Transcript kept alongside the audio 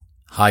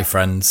Hi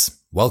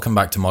friends, welcome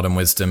back to Modern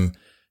Wisdom.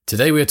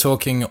 Today we are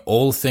talking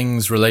all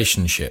things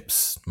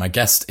relationships. My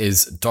guest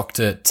is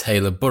Dr.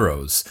 Taylor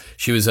Burrows.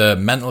 She was a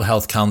mental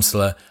health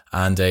counsellor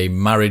and a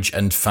marriage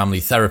and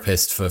family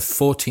therapist for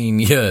 14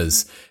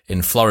 years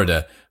in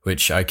Florida,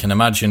 which I can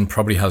imagine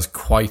probably has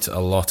quite a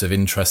lot of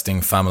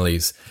interesting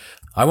families.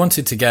 I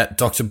wanted to get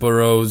Dr.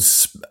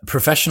 Burrows'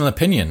 professional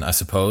opinion, I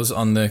suppose,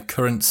 on the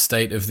current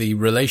state of the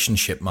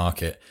relationship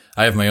market.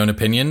 I have my own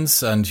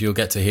opinions and you'll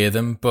get to hear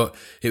them, but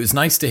it was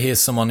nice to hear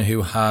someone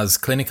who has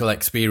clinical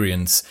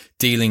experience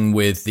dealing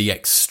with the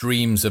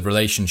extremes of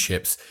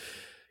relationships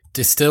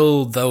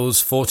distill those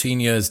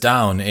 14 years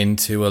down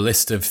into a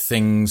list of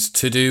things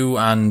to do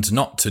and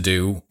not to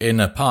do in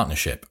a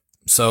partnership.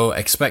 So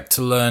expect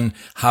to learn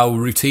how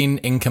routine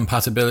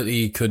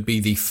incompatibility could be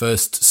the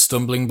first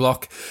stumbling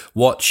block,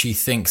 what she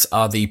thinks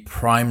are the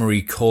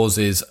primary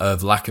causes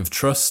of lack of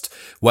trust,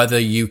 whether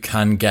you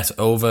can get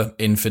over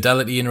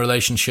infidelity in a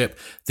relationship,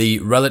 the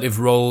relative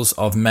roles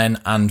of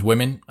men and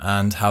women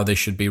and how they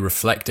should be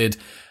reflected,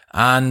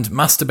 and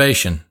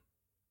masturbation.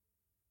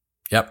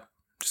 Yep,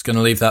 just going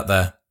to leave that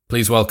there.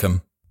 Please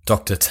welcome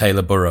Dr.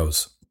 Taylor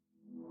Burrows.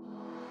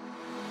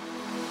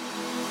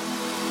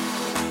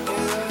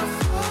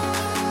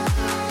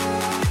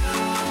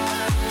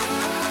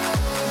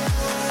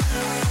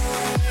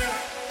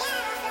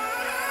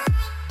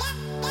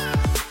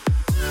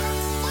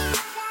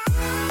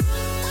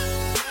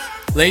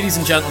 Ladies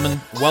and gentlemen,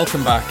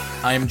 welcome back.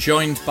 I am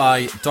joined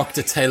by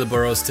Dr. Taylor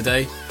Burrows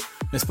today.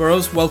 Ms.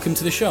 Burrows, welcome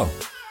to the show.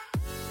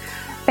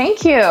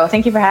 Thank you.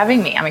 Thank you for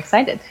having me. I'm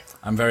excited.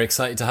 I'm very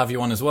excited to have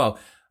you on as well.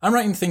 I'm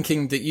right in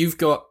thinking that you've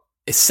got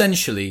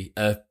essentially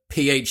a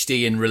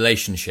PhD in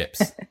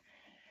relationships.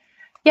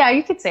 Yeah,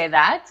 you could say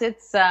that.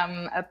 It's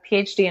a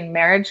PhD in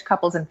marriage,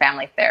 couples, and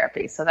family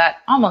therapy. So that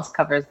almost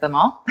covers them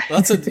all.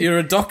 You're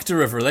a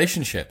doctor of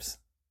relationships.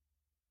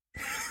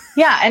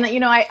 Yeah, and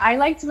I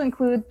like to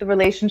include the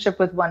relationship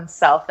with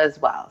oneself as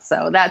well.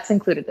 So that's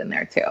included in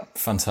there too.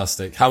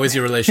 Fantastic. How is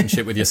your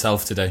relationship with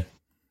yourself today?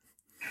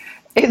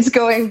 It's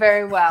going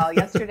very well.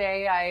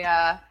 Yesterday,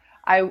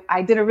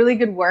 I did a really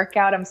good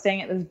workout. I'm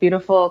staying at this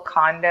beautiful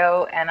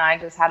condo, and I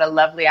just had a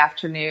lovely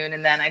afternoon.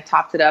 And then I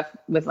topped it up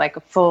with like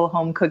a full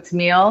home cooked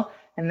meal,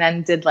 and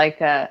then did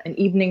like an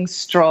evening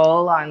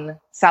stroll on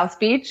South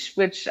Beach,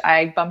 which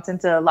I bumped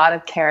into a lot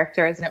of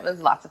characters, and it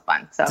was lots of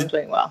fun. So I'm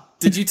doing well.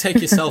 Did you take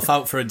yourself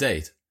out for a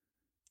date?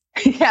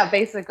 Yeah,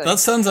 basically. That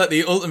sounds like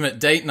the ultimate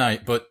date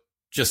night, but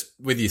just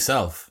with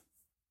yourself.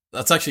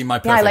 That's actually my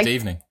perfect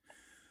evening.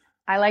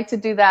 I like to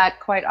do that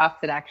quite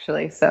often,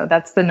 actually. So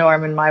that's the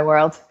norm in my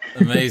world.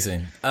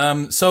 Amazing.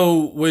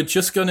 So we're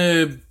just going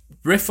to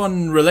riff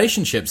on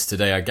relationships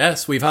today, I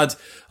guess. We've had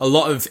a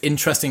lot of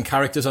interesting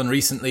characters on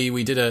recently.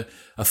 We did a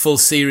full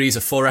series,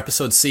 a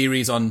 4-episode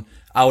series on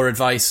our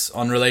advice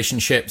on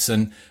relationships.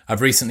 And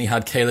I've recently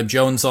had Caleb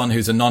Jones on,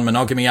 who's a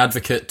non-monogamy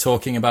advocate,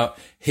 talking about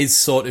his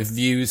sort of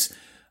views.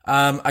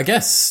 I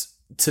guess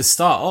to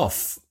start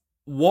off,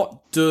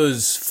 what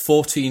does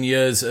 14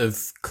 years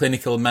of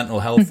clinical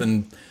mental health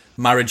and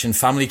marriage and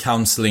family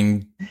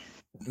counselling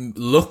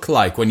look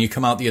like when you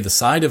come out the other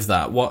side of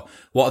that? What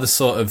are the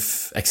sort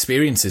of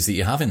experiences that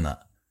you have in that?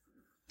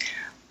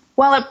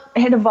 Well,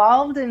 it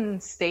evolved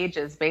in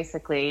stages,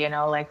 basically.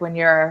 Like when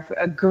you're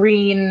a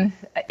green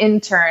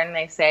intern,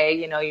 they say,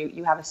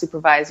 you have a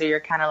supervisor, you're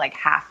kind of like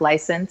half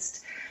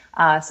licensed.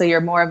 So you're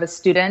more of a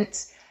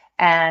student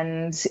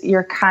and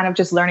you're kind of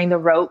just learning the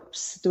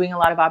ropes, doing a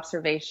lot of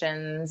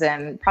observations,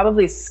 and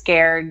probably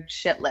scared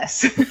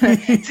shitless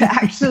to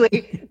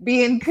actually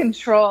be in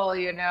control,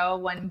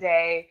 one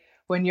day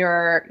when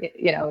you're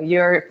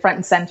front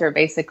and center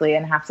basically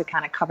and have to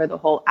kind of cover the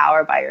whole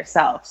hour by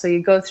yourself. So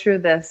you go through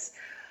this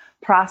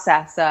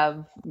process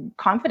of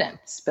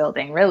confidence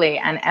building, really,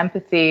 and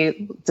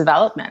empathy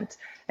development.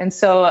 And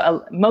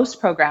so most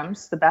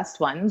programs, the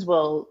best ones,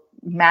 will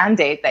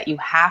mandate that you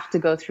have to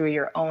go through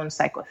your own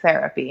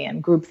psychotherapy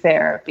and group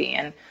therapy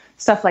and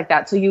stuff like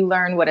that. So you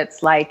learn what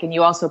it's like, and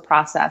you also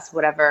process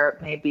whatever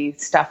maybe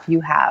stuff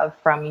you have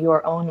from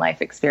your own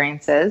life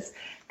experiences.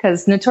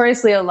 Because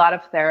notoriously, a lot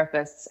of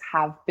therapists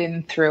have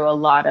been through a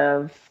lot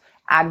of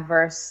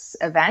adverse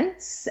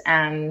events,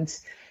 and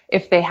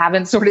if they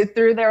haven't sorted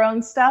through their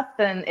own stuff,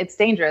 then it's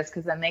dangerous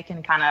because then they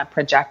can kind of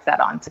project that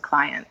onto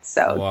clients.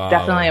 So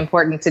Definitely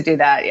important to do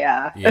that.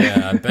 Yeah.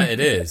 Yeah, I bet it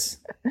is.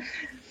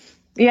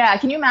 Yeah.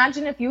 Can you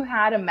imagine if you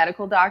had a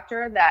medical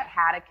doctor that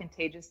had a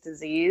contagious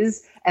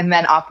disease and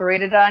then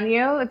operated on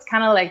you? It's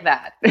kind of like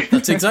that.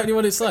 That's exactly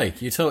what it's like.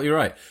 You're totally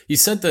right. You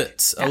said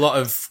that a lot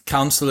of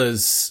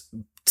counselors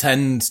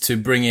tend to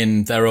bring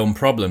in their own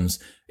problems.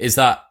 Is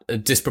that a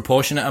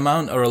disproportionate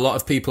amount, or a lot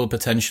of people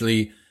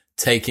potentially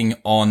taking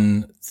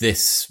on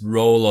this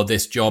role or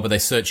this job? Are they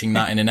searching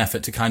that in an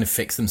effort to kind of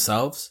fix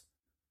themselves?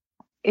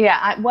 Yeah,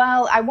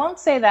 I won't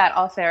say that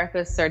all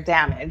therapists are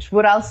damaged.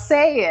 What I'll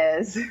say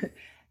is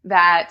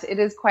that it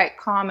is quite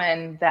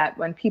common that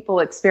when people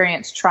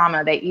experience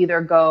trauma, they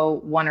either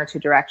go one or two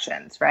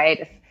directions,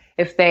 right?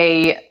 If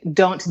they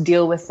don't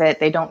deal with it,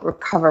 they don't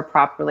recover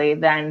properly,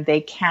 then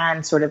they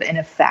can sort of, in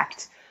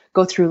effect,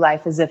 go through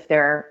life as if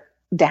they're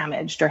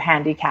damaged or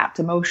handicapped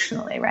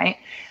emotionally, right?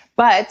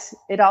 But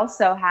it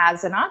also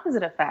has an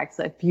opposite effect.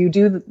 So if you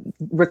do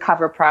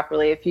recover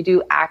properly, if you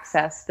do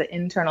access the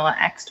internal and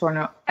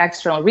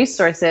external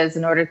resources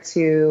in order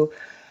to,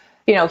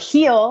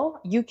 heal,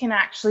 you can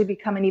actually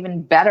become an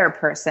even better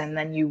person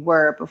than you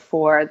were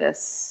before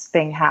this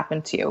thing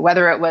happened to you.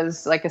 Whether it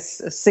was like a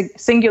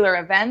singular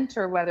event,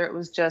 or whether it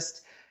was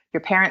just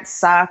your parents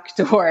sucked,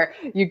 or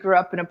you grew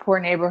up in a poor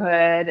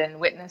neighborhood and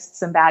witnessed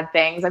some bad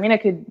things. I mean,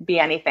 it could be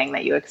anything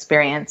that you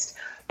experienced.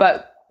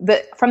 But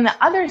from the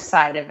other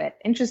side of it,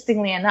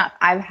 interestingly enough,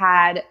 I've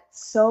had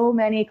so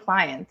many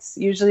clients,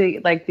 usually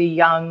like the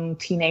young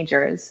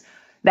teenagers,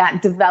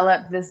 that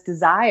develop this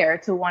desire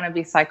to want to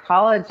be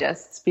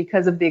psychologists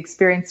because of the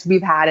experience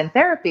we've had in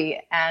therapy.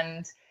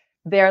 And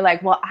they're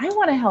like, well, I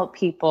want to help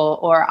people,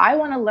 or I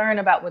want to learn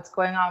about what's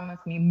going on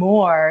with me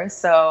more.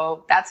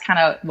 So that's kind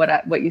of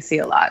what you see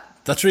a lot.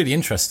 That's really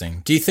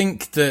interesting. Do you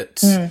think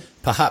that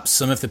perhaps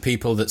some of the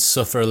people that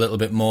suffer a little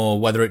bit more,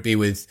 whether it be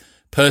with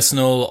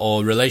personal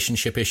or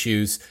relationship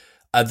issues,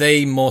 are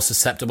they more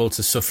susceptible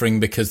to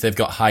suffering because they've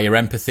got higher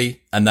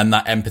empathy, and then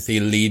that empathy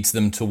leads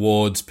them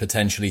towards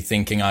potentially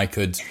thinking I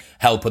could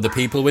help other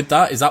people with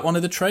that? Is that one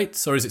of the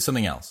traits, or is it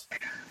something else?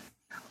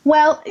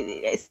 Well,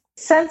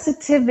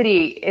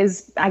 sensitivity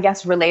is, I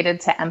guess, related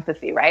to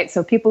empathy, right?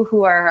 So people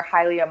who are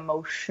highly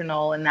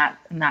emotional in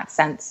that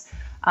sense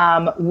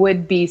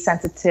would be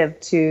sensitive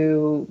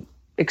to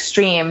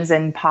extremes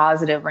in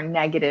positive or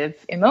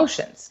negative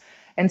emotions.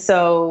 And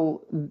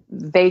so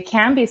they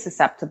can be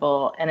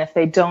susceptible. And if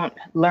they don't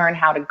learn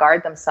how to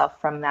guard themselves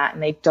from that,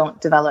 and they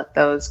don't develop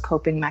those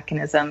coping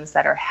mechanisms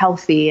that are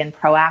healthy and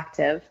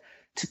proactive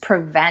to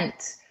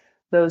prevent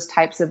those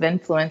types of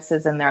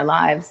influences in their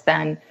lives,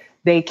 then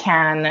they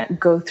can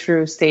go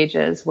through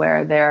stages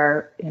where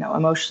they're,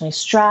 emotionally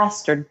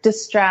stressed or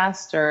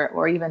distressed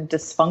or even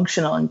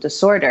dysfunctional and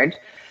disordered.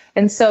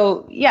 And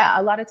so,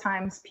 yeah, a lot of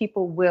times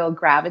people will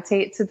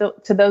gravitate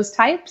to those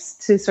types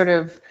to sort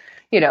of,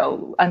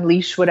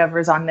 unleash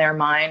whatever's on their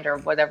mind or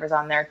whatever's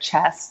on their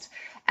chest.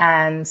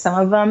 And some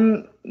of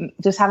them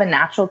just have a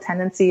natural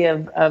tendency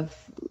of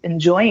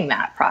enjoying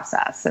that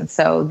process. And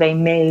so they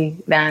may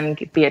then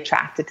be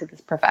attracted to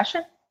this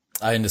profession.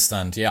 I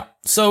understand, yeah.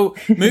 So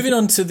moving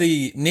on to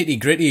the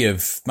nitty-gritty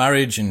of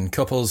marriage and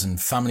couples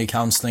and family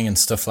counseling and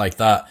stuff like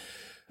that,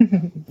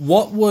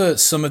 what were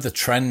some of the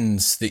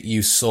trends that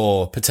you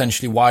saw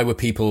potentially? Why were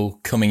people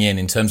coming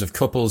in terms of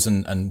couples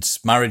and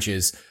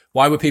marriages?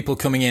 Why were people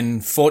coming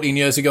in 14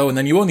 years ago, and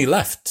then you only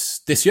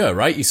left this year,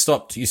 right? You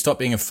stopped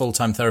being a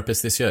full-time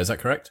therapist this year. Is that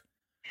correct?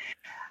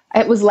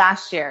 It was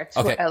last year.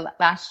 Okay.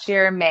 Last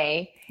year,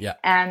 May. Yeah.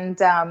 And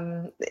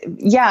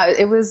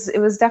it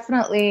was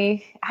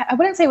definitely, I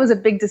wouldn't say it was a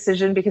big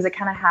decision because it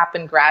kind of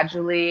happened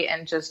gradually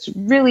and just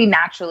really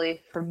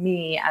naturally for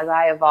me as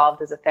I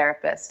evolved as a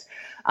therapist,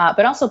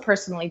 but also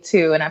personally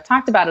too. And I've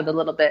talked about it a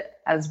little bit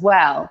as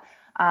well.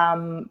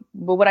 But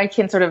what I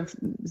can sort of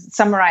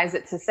summarize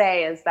it to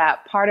say is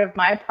that part of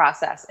my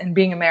process in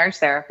being a marriage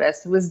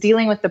therapist was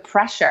dealing with the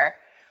pressure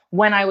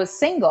when I was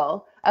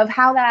single of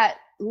how that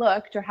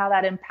looked or how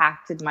that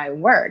impacted my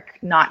work,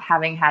 not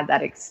having had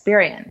that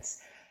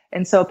experience.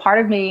 And so part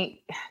of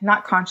me,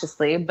 not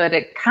consciously, but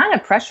it kind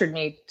of pressured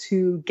me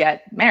to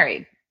get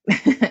married.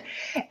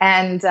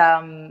 And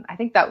I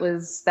think that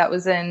was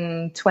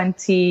in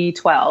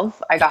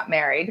 2012, I got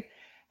married,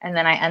 and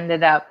then I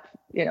ended up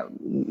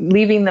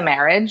leaving the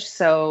marriage.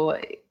 So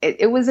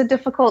it was a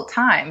difficult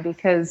time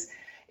because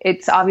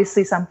it's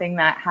obviously something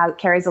that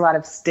carries a lot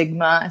of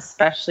stigma,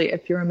 especially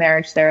if you're a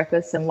marriage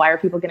therapist. And why are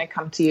people going to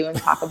come to you and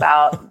talk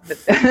about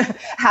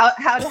how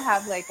to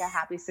have like a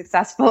happy,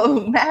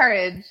 successful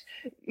marriage?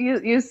 You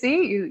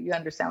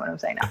understand what I'm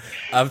saying now.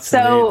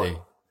 Absolutely.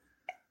 So,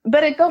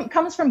 but it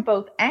comes from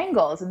both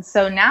angles. And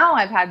so now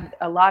I've had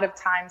a lot of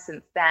time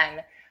since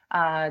then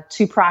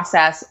to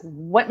process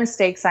what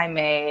mistakes I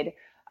made.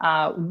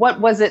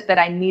 What was it that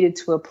I needed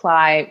to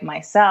apply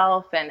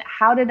myself, and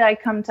how did I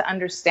come to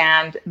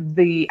understand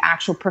the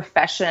actual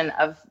profession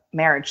of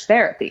marriage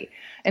therapy?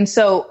 And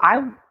so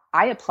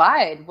I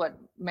applied what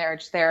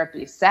marriage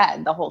therapy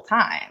said the whole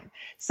time.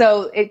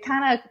 So it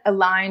kind of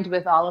aligned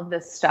with all of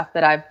this stuff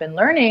that I've been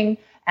learning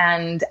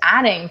and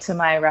adding to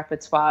my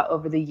repertoire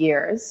over the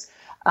years.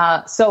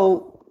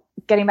 So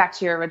getting back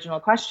to your original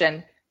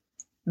question,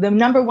 the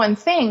number one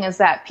thing is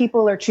that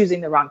people are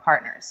choosing the wrong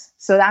partners.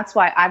 So that's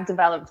why I've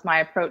developed my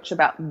approach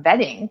about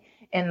vetting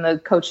in the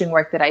coaching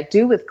work that I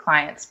do with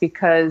clients,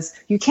 because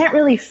you can't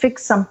really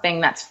fix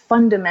something that's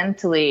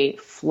fundamentally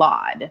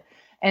flawed.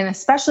 And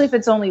especially if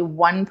it's only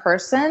one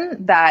person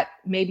that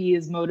maybe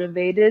is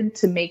motivated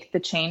to make the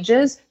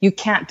changes, you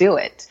can't do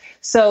it.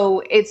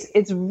 So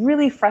it's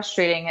really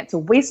frustrating. It's a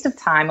waste of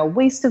time, a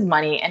waste of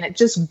money, and it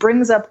just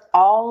brings up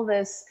all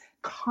this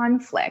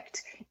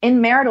conflict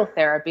in marital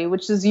therapy,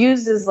 which is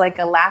used as like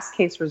a last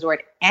case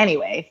resort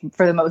anyway,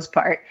 for the most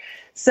part.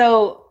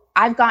 So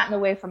I've gotten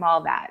away from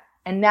all that.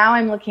 And now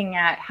I'm looking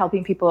at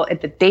helping people at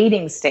the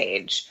dating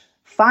stage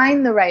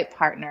find the right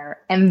partner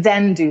and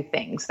then do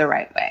things the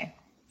right way.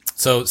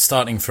 So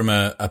starting from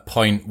a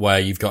point where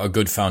you've got a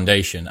good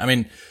foundation. I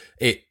mean,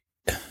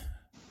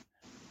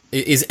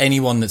 is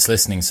anyone that's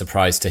listening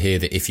surprised to hear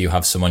that if you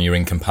have someone you're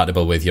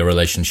incompatible with, your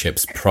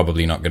relationship's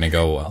probably not going to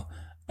go well?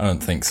 I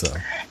don't think so.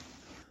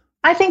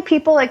 I think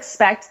people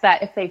expect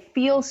that if they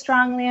feel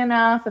strongly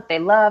enough, if they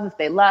love, if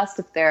they lust,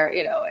 if they're,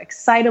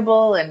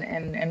 excitable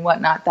and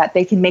whatnot, that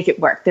they can make it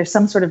work. There's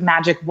some sort of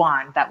magic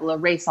wand that will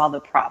erase all the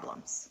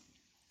problems.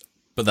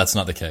 But that's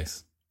not the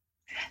case.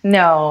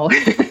 No,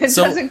 it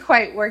doesn't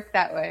quite work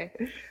that way.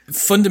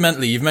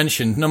 Fundamentally, you've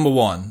mentioned, number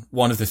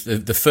one of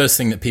the first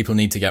thing that people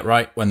need to get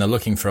right when they're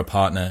looking for a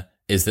partner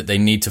is that they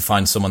need to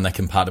find someone they're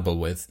compatible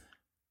with.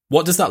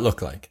 What does that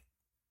look like?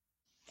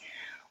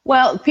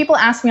 Well, people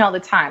ask me all the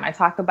time. I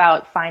talk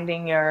about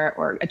finding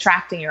or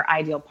attracting your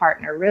ideal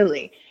partner,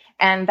 really.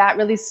 And that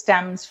really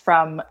stems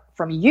from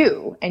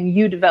you and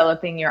you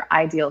developing your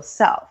ideal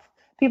self.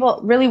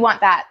 People really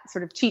want that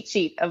sort of cheat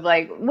sheet of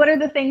like, what are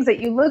the things that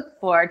you look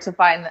for to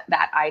find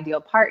that ideal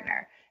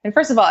partner? And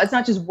first of all, it's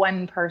not just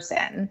one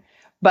person,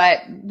 but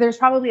there's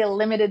probably a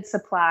limited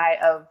supply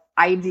of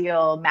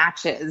ideal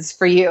matches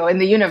for you in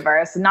the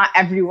universe. Not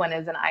everyone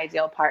is an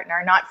ideal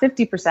partner. Not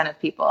 50% of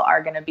people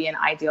are going to be an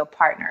ideal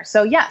partner.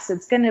 So yes,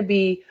 it's going to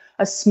be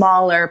a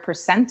smaller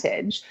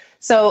percentage.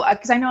 So,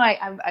 because I know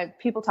I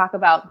people talk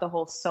about the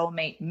whole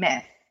soulmate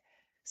myth.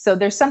 So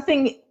there's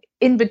something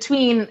in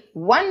between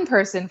one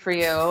person for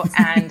you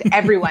and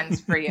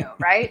everyone's for you,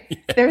 right? Yeah.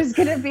 There's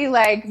going to be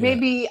like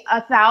maybe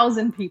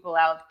 1,000 people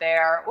out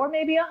there, or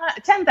maybe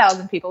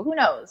 10,000 people, who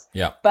knows?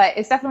 Yeah. But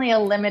it's definitely a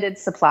limited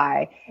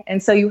supply.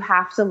 And so you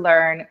have to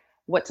learn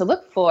what to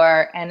look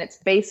for. And it's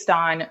based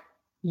on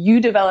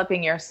you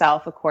developing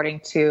yourself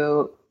according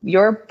to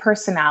your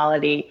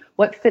personality,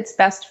 what fits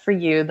best for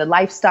you, the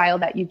lifestyle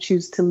that you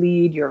choose to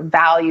lead, your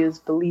values,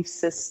 belief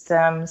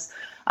systems,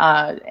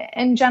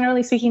 and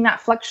generally speaking, that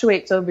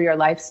fluctuates over your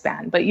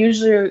lifespan. But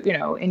usually,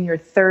 in your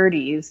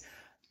 30s,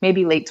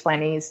 maybe late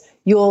 20s,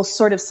 you'll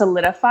sort of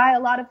solidify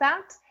a lot of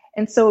that.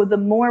 And so the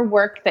more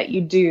work that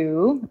you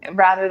do,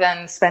 rather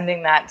than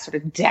spending that sort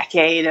of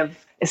decade of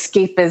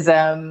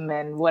escapism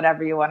and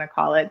whatever you want to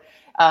call it,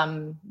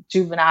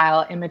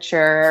 juvenile,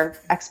 immature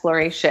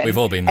exploration. We've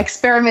all been there.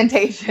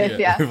 Experimentation.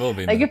 Yeah. We've all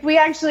been like there. If we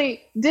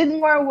actually did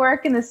more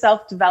work in the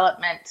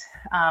self-development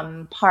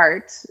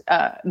part,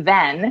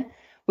 then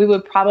we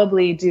would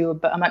probably do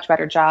a much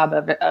better job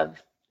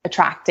of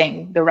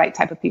attracting the right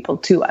type of people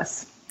to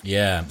us.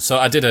 Yeah. So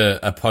I did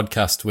a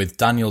podcast with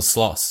Daniel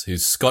Sloss,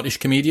 who's a Scottish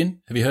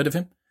comedian. Have you heard of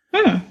him?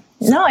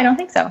 No, I don't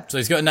think so. So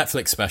he's got a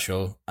Netflix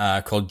special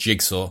called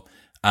Jigsaw,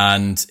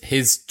 and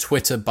his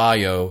Twitter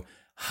bio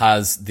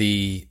has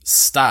the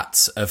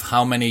stats of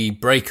how many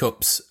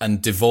breakups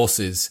and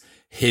divorces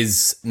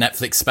his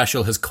Netflix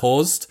special has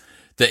caused.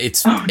 That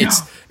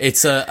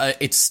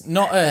it's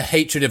not a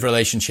hatred of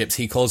relationships.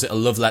 He calls it a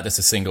love letter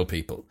to single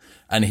people.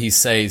 And he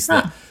says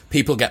that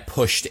people get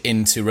pushed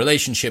into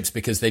relationships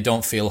because they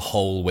don't feel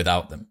whole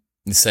without them.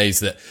 He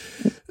says that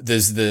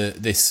there's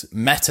this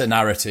meta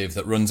narrative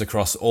that runs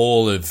across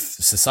all of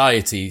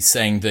society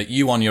saying that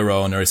you on your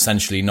own are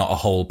essentially not a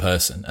whole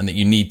person and that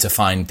you need to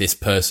find this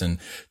person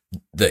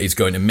that is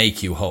going to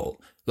make you whole.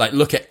 Like,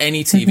 look at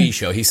any TV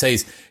show.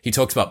 He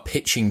talks about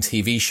pitching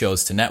TV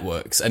shows to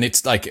networks, and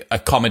it's like a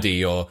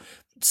comedy or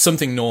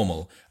something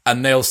normal.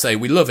 And they'll say,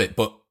 we love it,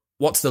 but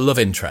what's the love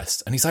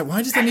interest? And he's like,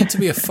 why does there need to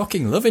be a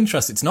fucking love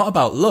interest? It's not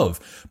about love.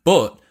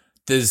 But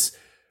it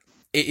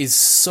is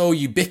so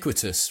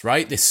ubiquitous,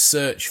 right? This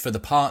search for the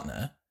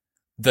partner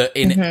that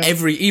in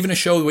even a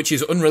show which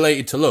is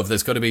unrelated to love,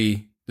 there's got to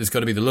be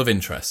the love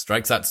interest,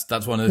 right? 'Cause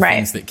that's one of the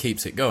things that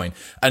keeps it going.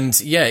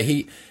 And yeah,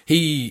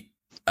 he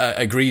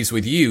agrees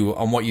with you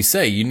on what you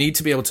say. You need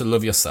to be able to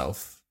love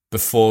yourself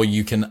before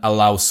you can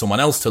allow someone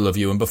else to love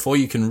you and before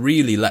you can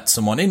really let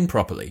someone in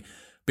properly.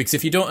 Because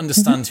if you don't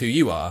understand who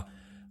you are,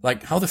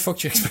 like, how the fuck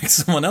do you expect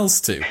someone else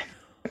to?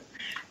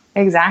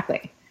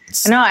 Exactly.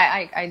 No,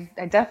 I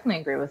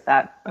definitely agree with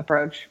that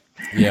approach.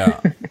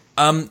 Yeah.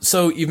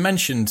 So you've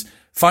mentioned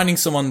finding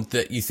someone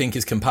that you think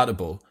is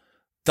compatible.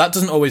 That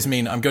doesn't always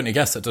mean, I'm going to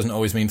guess that doesn't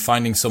always mean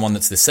finding someone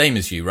that's the same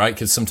as you, right?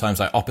 Because sometimes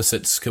like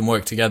opposites can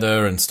work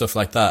together and stuff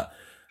like that.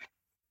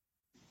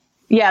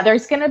 Yeah,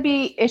 there's going to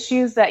be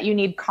issues that you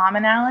need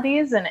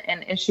commonalities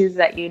and issues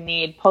that you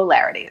need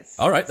polarities.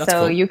 All right, that's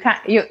so cool.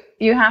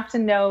 you have to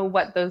know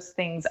what those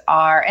things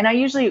are. And I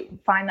usually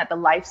find that the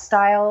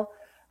lifestyle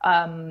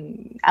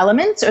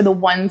elements are the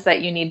ones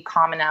that you need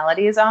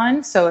commonalities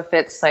on. So if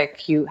it's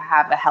like you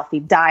have a healthy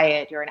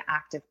diet, you're an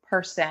active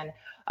person,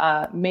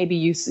 maybe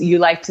you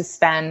like to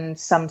spend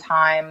some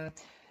time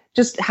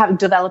just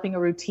developing a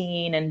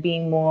routine and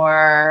being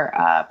more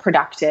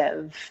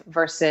productive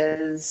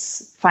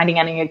versus finding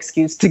any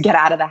excuse to get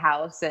out of the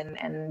house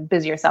and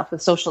busy yourself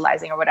with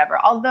socializing or whatever.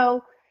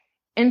 Although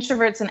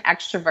introverts and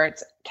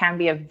extroverts can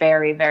be a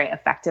very, very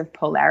effective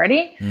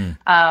polarity.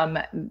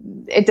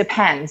 It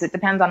depends. It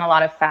depends on a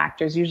lot of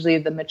factors, usually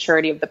the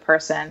maturity of the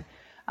person,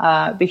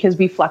 because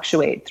we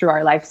fluctuate through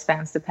our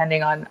lifespans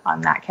depending on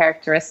that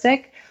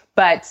characteristic.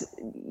 But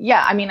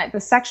yeah, I mean,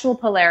 the sexual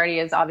polarity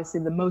is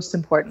obviously the most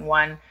important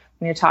one.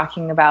 when you're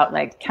talking about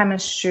like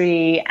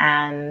chemistry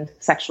and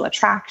sexual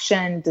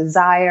attraction,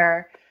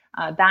 desire,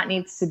 that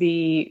needs to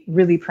be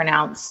really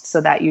pronounced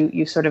so that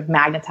you sort of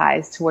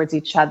magnetize towards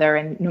each other.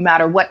 And no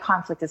matter what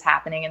conflict is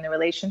happening in the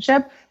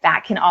relationship,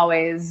 that can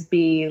always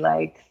be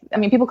like, I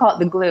mean, people call it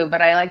the glue,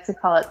 but I like to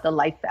call it the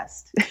life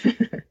vest.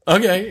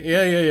 Okay.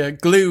 Yeah.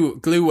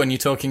 Glue, when you're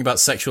talking about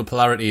sexual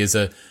polarity, is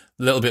a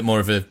little bit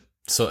more of a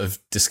sort of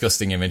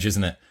disgusting image,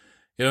 isn't it?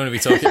 You don't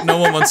want to be talking. No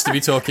one wants to be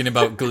talking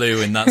about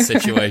glue in that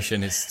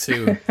situation. It's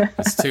too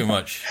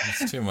much.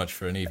 It's too much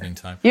for an evening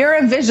time. You're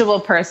a visual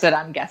person,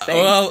 I'm guessing.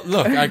 Well,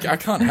 look, I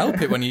can't help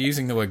it when you're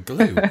using the word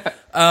glue.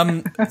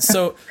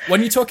 So when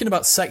you're talking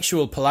about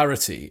sexual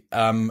polarity,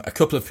 a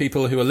couple of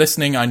people who are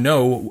listening, I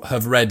know,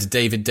 have read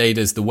David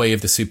Data's The Way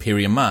of the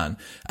Superior Man.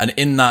 And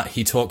in that,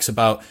 he talks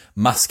about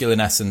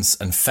masculine essence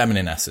and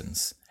feminine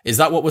essence. Is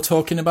that what we're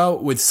talking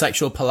about with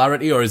sexual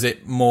polarity, or is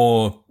it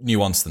more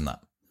nuanced than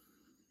that?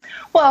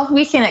 Well,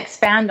 we can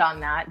expand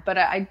on that, but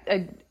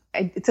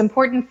it's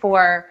important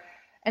for,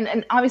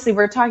 and obviously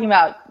we're talking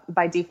about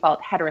by default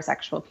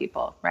heterosexual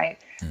people, right?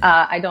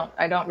 I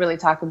don't really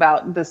talk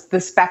about the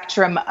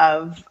spectrum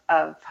of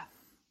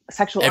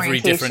sexual every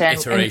orientation. Every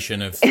different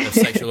iteration of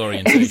sexual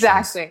orientation.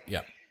 Exactly.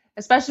 Yeah.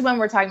 Especially when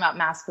we're talking about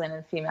masculine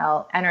and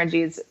female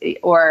energies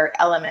or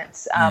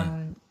elements.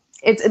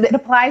 It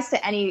applies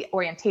to any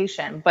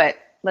orientation, but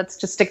let's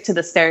just stick to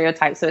the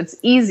stereotype. So it's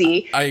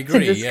easy I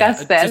agree, to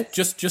discuss this.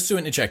 Just to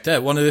interject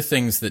there, one of the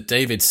things that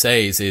David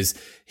says is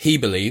he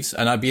believes,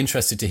 and I'd be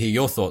interested to hear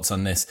your thoughts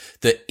on this,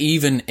 that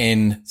even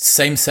in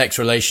same-sex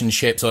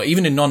relationships or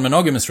even in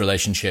non-monogamous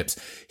relationships,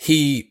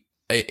 he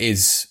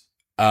is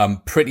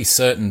pretty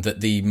certain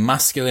that the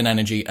masculine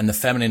energy and the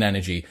feminine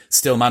energy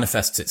still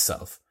manifests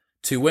itself.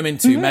 2 women,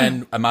 2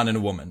 men, a man and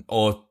a woman,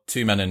 or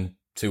 2 men and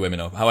 2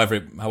 women, or however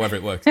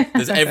it works.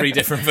 There's every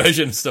different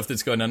version of stuff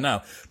that's going on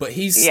now. But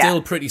he's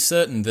still pretty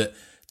certain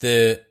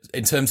that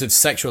in terms of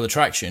sexual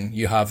attraction,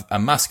 you have a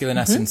masculine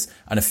essence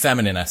and a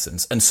feminine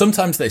essence. And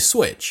sometimes they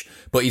switch,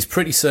 but he's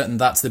pretty certain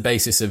that's the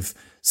basis of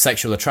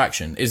sexual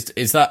attraction.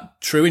 Is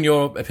that true in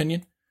your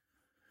opinion?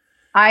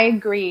 I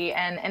agree.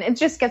 And it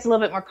just gets a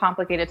little bit more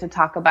complicated to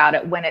talk about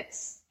it when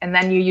and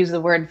then you use the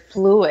word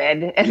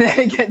fluid, and then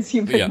it gets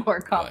even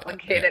more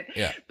complicated.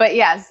 Yeah. But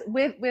yes,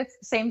 with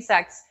same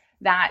sex,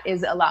 that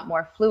is a lot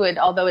more fluid,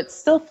 although it's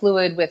still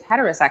fluid with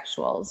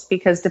heterosexuals,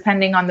 because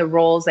depending on the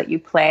roles that you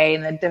play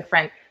and the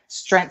different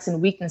strengths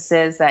and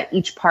weaknesses that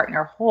each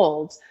partner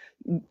holds,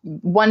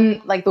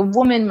 like the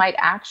woman might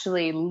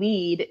actually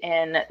lead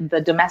in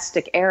the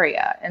domestic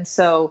area. And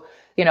so,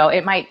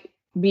 it might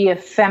be a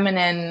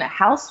feminine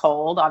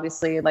household,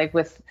 obviously, like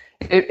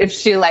if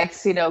she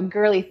likes,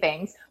 girly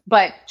things,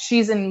 but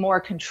she's in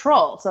more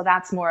control. So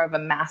that's more of a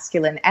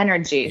masculine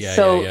energy.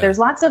 There's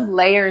lots of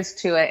layers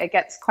to it. It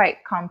gets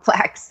quite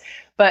complex,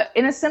 but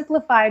in a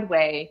simplified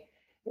way,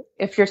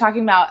 if you're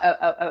talking about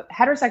a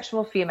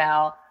heterosexual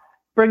female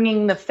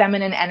bringing the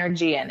feminine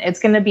energy in, it's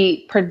going to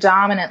be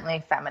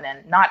predominantly feminine,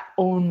 not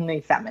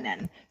only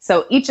feminine.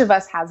 So each of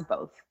us has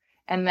both.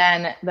 And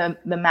then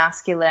the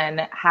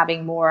masculine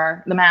having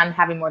more, the man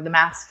having more of the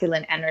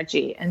masculine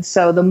energy. And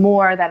so the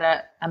more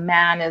that a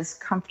man is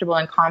comfortable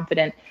and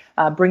confident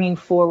bringing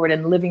forward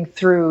and living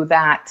through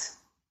that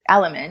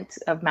element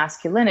of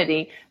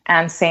masculinity,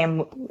 and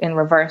same in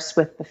reverse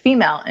with the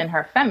female in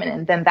her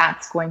feminine, then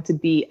that's going to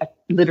be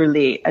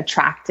literally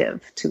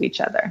attractive to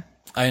each other.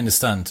 I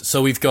understand.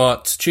 So we've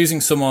got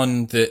choosing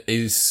someone that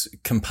is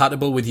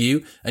compatible with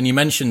you. And you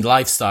mentioned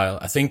lifestyle.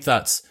 I think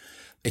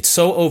it's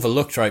so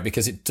overlooked, right?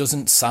 Because it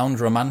doesn't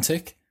sound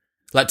romantic.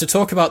 Like, to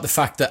talk about the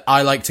fact that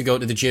I like to go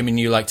to the gym and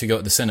you like to go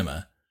to the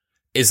cinema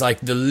is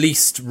like the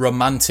least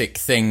romantic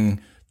thing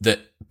that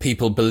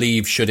people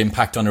believe should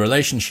impact on a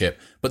relationship.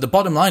 But the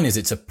bottom line is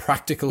it's a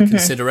practical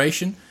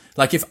consideration.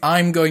 Like, if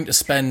I'm going to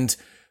spend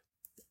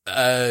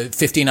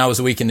 15 hours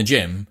a week in the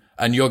gym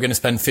and you're going to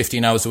spend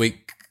 15 hours a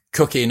week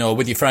cooking or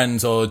with your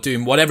friends or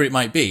doing whatever it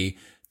might be,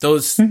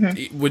 there's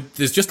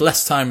just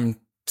less time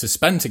to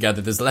spend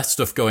together. There's less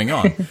stuff going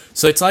on.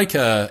 So it's like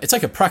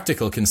a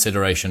practical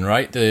consideration,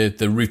 right?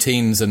 The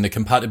routines and the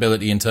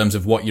compatibility in terms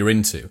of what you're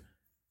into.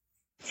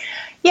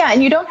 Yeah.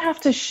 And you don't have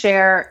to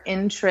share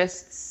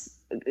interests,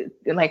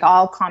 like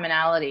all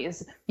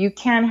commonalities. You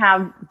can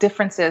have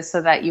differences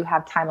so that you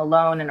have time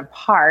alone and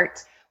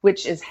apart,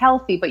 which is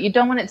healthy, but you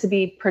don't want it to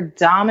be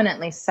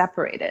predominantly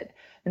separated.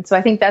 And so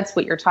I think that's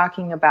what you're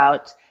talking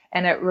about.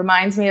 And it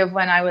reminds me of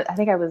when I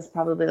think I was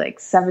probably like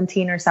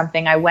 17 or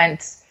something. I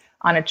went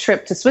on a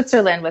trip to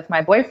Switzerland with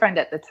my boyfriend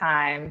at the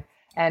time.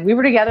 And we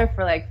were together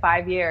for like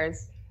 5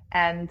 years.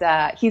 And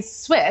he's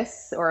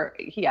Swiss,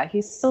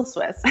 he's still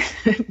Swiss,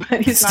 but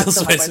he's not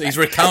still Swiss. He's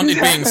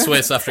recounted being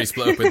Swiss after he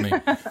split up with me.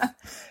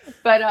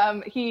 But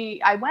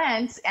I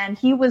went, and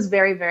he was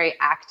very, very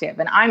active,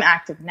 and I'm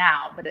active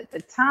now. But at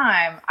the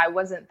time, I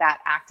wasn't that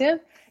active,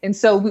 and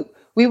so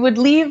we would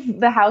leave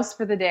the house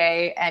for the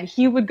day, and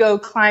he would go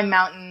climb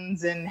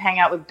mountains and hang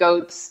out with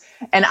goats,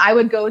 and I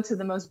would go to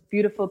the most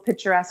beautiful,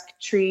 picturesque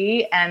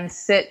tree and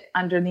sit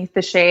underneath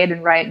the shade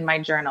and write in my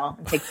journal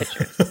and take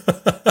pictures.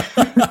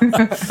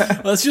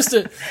 Well, it's just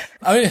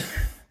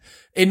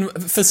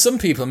for some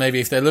people, maybe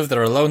if they live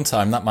their alone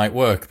time, that might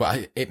work,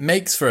 but it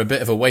makes for a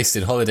bit of a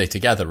wasted holiday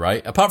together,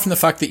 right? Apart from the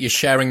fact that you're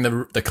sharing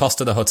the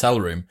cost of the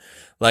hotel room,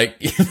 like,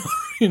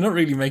 you're not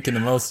really making the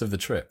most of the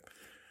trip.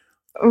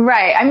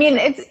 Right. I mean,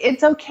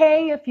 it's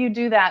okay if you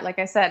do that, like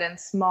I said, in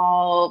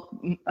small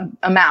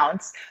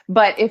amounts.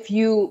 But if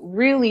you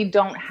really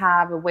don't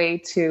have a way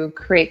to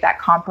create that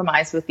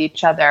compromise with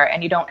each other,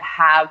 and you don't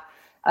have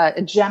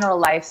a general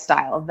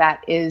lifestyle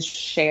that is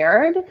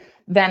shared,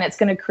 then it's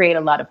going to create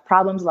a lot of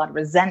problems, a lot of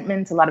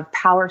resentment, a lot of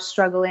power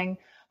struggling.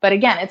 But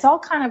again, it's all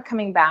kind of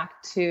coming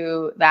back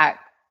to that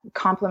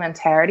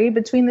complementarity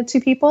between the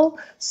two people.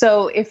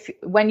 So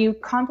when you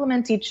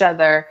complement each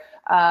other,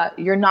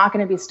 you're not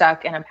going to be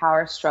stuck in a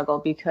power struggle,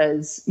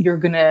 because you're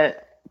going to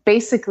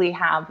basically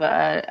have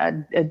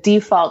a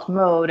default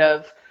mode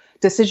of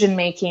decision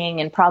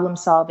making and problem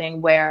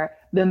solving, where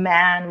the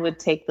man would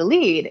take the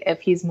lead if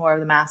he's more of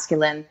the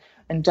masculine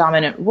and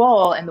dominant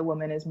role, and the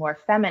woman is more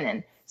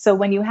feminine. So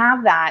when you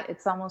have that,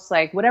 it's almost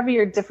like whatever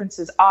your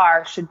differences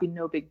are should be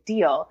no big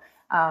deal.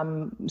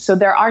 So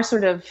there are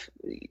sort of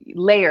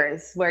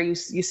layers where you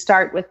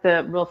start with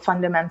the real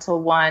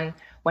fundamental one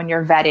when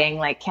you're vetting,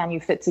 like, can you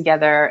fit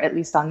together at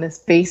least on this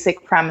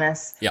basic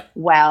premise? Yeah.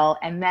 Well,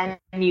 and then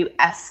you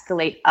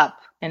escalate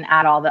up and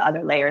add all the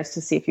other layers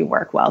to see if you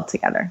work well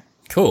together.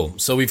 Cool.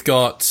 So we've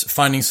got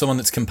finding someone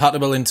that's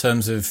compatible in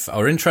terms of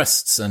our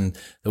interests and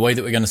the way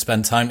that we're going to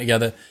spend time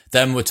together.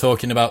 Then we're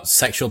talking about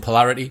sexual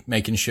polarity,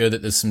 making sure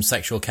that there's some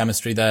sexual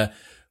chemistry there.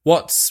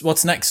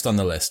 What's next on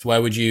the list?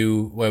 Where would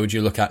you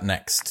look at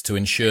next to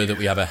ensure that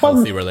we have a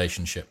healthy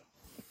relationship?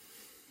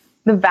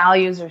 The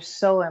values are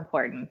so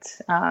important.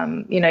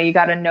 You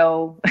got to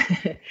know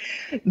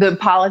the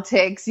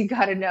politics. You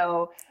got to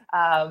know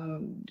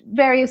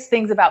various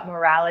things about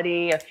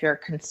morality. If you're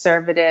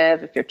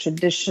conservative, if you're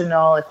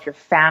traditional, if you're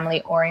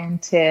family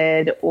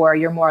oriented, or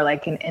you're more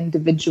like an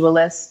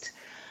individualist.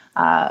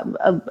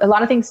 A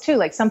lot of things too.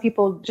 Like, some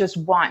people just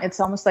it's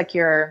almost like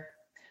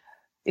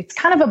it's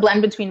kind of a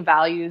blend between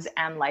values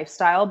and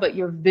lifestyle, but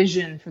your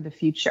vision for the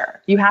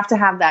future. You have to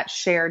have that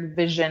shared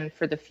vision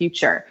for the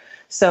future.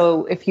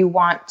 So if you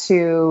want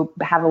to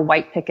have a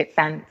white picket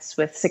fence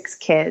with 6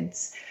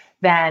 kids,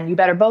 then you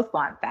better both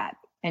want that.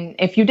 And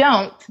if you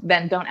don't,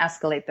 then don't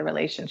escalate the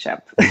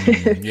relationship.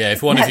 Yeah,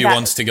 if one of you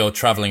wants to go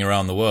traveling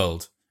around the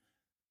world.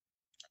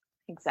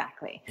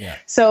 Exactly. Yeah.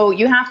 So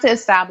you have to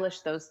establish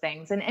those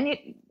things. And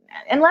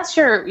unless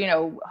you're,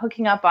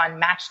 hooking up on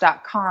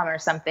Match.com or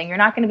something, you're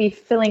not going to be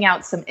filling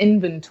out some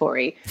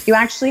inventory. You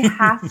actually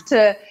have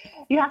to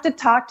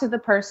talk to the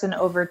person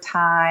over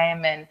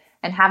time and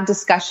have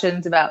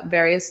discussions about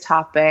various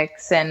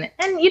topics. And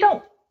you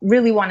don't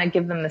really want to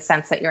give them the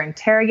sense that you're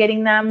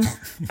interrogating them,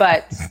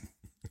 but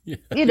yeah,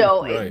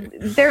 right.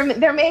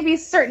 There may be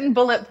certain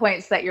bullet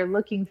points that you're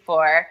looking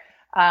for,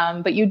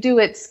 but you do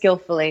it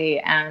skillfully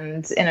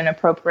and in an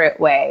appropriate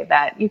way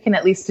that you can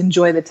at least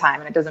enjoy the time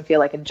and it doesn't feel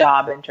like a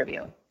job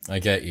interview. I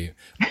get you.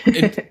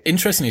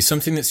 Interestingly,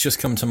 something that's just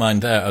come to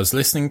mind there, I was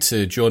listening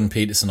to Jordan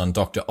Peterson on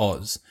Dr.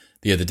 Oz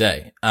the other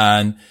day,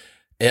 and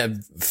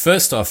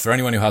first off, for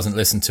anyone who hasn't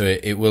listened to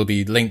it, it will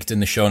be linked in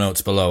the show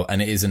notes below,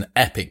 and it is an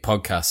epic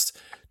podcast.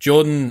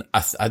 Jordan,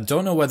 I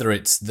don't know whether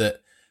it's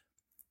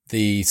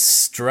the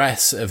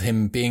stress of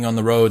him being on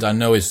the road. I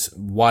know his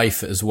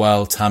wife as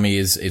well, Tammy,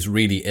 is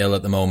really ill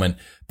at the moment,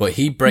 but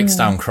he breaks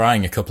down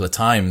crying a couple of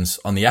times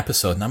on the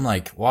episode. And I'm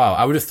like, wow,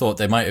 I would have thought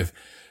they might have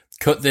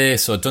cut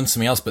this or done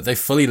something else, but they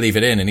fully leave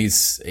it in. And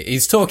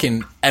he's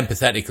talking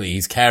empathetically.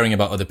 He's caring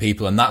about other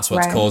people, and that's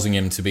what's causing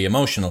him to be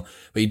emotional.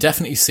 But he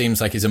definitely seems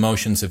like his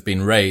emotions have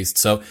been raised.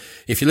 So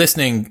if you're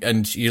listening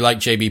and you like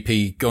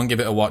JBP, go and give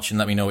it a watch and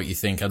let me know what you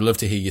think. I'd love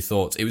to hear your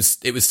thoughts. It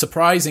was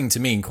surprising to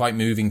me and quite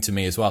moving to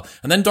me as well.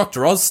 And then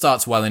Dr. Oz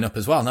starts welling up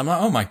as well. And I'm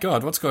like, oh my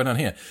God, what's going on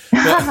here?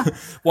 But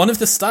one of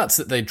the stats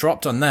that they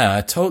dropped on there,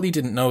 I totally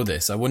didn't know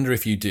this. I wonder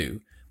if you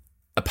do.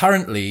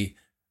 Apparently,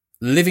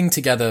 living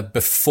together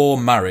before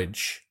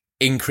marriage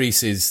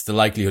increases the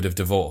likelihood of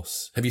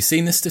divorce. Have you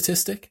seen this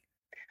statistic?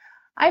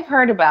 I've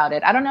heard about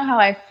it. I don't know how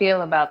I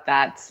feel about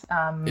that.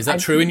 Is that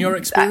true in your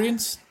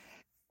experience?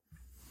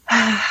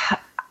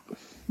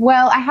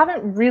 Well, I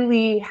haven't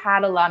really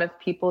had a lot of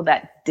people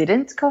that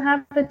didn't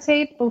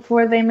cohabitate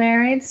before they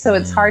married, so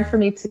it's hard for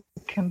me to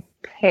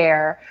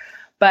compare.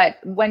 But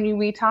when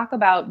we talk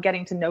about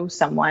getting to know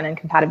someone and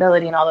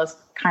compatibility and all those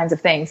kinds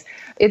of things,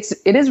 it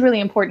is really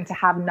important to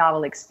have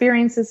novel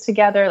experiences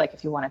together. Like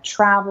if you want to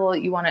travel,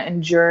 you want to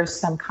endure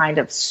some kind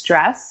of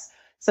stress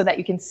so that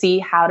you can see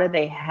how do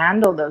they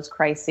handle those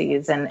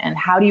crises and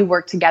how do you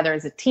work together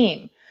as a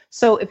team.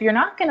 So if you're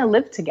not going to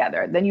live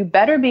together, then you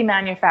better be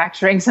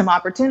manufacturing some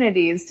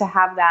opportunities to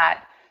have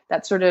that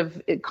that sort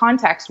of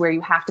context where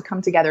you have to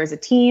come together as a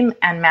team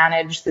and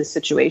manage the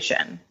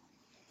situation.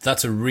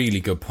 That's a really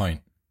good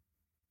point.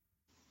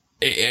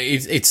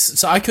 It's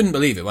so I couldn't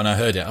believe it when I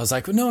heard it. I was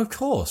like, well, no, of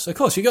course. You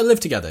got to live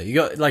together. You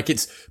got, like,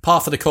 it's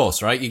par for the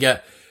course, right?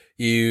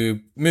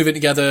 You move in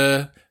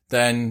together,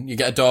 then you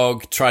get a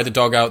dog, try the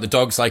dog out. The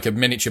dog's like a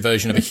miniature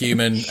version of a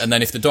human. And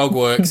then if the dog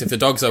works, if the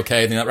dog's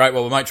okay, then you're like, right,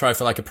 well, we might try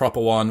for like a proper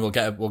one. We'll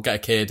get a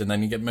kid, and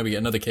then you maybe get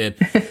another kid.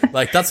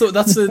 Like, that's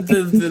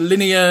the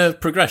linear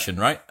progression,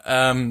 right?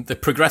 The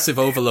progressive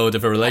overload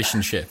of a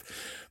relationship.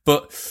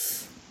 But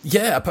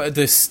yeah,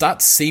 the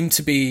stats seem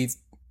to be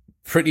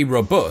pretty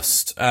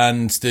robust.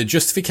 And the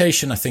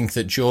justification I think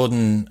that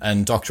Jordan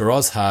and Dr.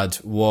 Oz had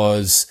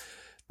was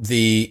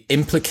the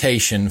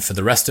implication for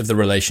the rest of the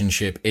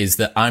relationship is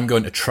that I'm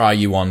going to try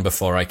you on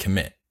before I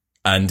commit.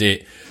 And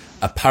it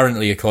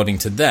apparently, according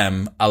to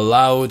them,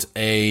 allowed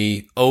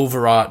a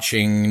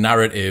overarching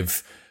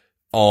narrative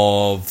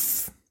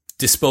of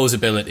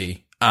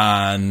disposability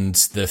and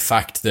the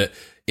fact that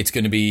it's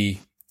going to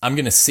be, I'm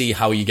going to see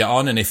how you get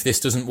on. And if this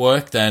doesn't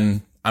work,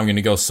 then I'm going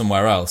to go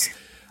somewhere else.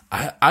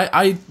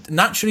 I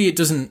naturally, it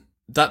doesn't,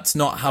 that's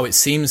not how it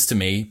seems to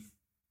me,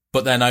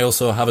 but then I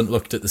also haven't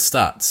looked at the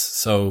stats.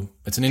 So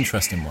it's an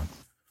interesting one.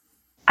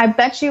 I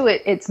bet you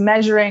it's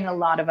measuring a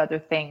lot of other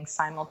things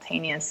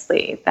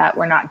simultaneously that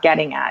we're not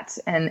getting at.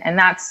 And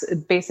that's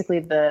basically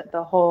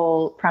the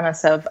whole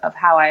premise of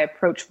how I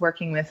approach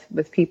working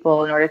with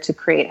people in order to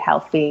create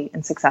healthy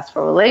and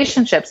successful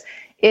relationships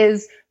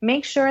is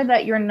make sure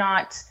that you're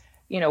not,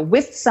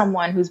 with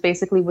someone who's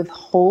basically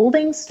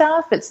withholding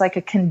stuff. It's like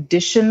a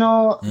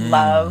conditional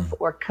love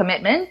or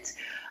commitment.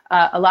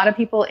 A lot of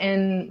people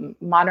in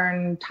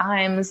modern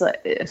times,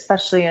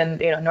 especially in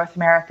North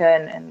America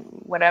and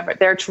whatever,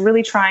 they're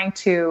really trying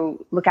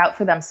to look out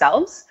for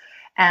themselves,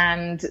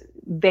 and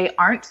they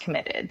aren't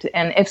committed.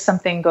 And if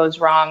something goes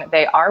wrong,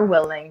 they are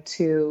willing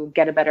to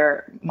get a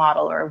better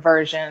model or a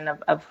version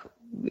of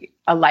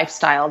a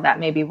lifestyle that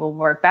maybe will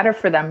work better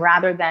for them,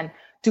 rather than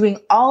doing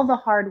all the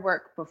hard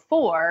work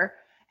before.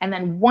 And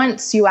then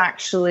once you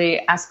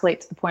actually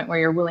escalate to the point where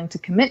you're willing to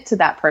commit to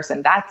that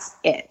person, that's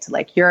it.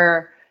 Like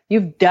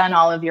you've done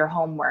all of your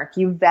homework,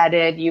 you've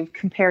vetted, you've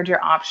compared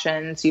your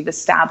options, you've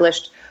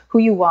established who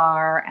you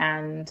are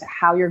and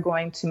how you're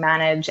going to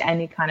manage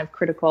any kind of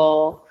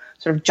critical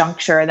sort of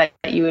juncture that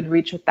you would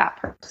reach with that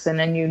person.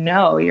 And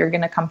you're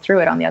going to come through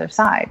it on the other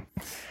side.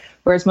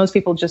 Whereas most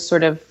people just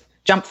sort of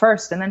jump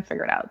first and then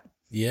figure it out.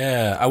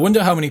 Yeah. I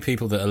wonder how many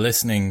people that are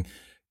listening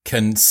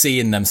can see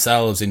in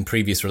themselves in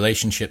previous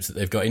relationships that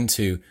they've got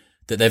into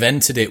that they've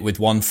entered it with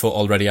one foot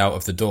already out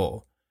of the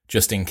door,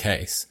 just in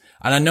case.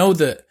 And I know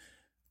that,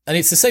 and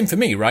it's the same for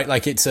me, right?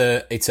 Like it's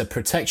a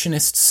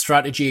protectionist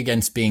strategy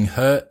against being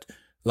hurt.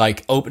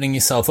 Like opening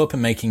yourself up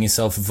and making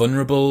yourself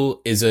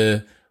vulnerable it's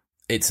a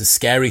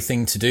scary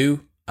thing to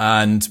do.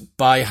 And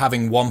by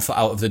having one foot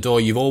out of the door,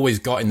 you've always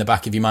got in the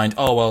back of your mind,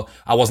 oh, well,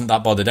 I wasn't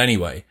that bothered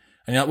anyway.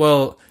 And you're like,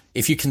 well,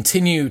 if you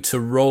continue to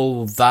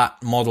roll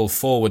that model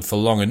forward for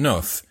long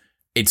enough,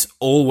 it's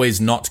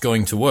always not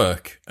going to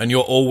work. And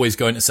you're always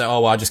going to say,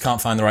 oh, well, I just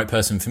can't find the right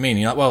person for me. And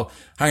you're like, well,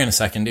 hang on a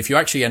second. If you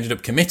actually ended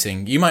up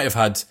committing, you might have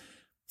had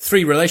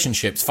 3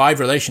 relationships, 5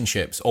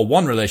 relationships, or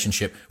 1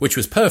 relationship, which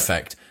was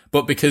perfect.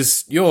 But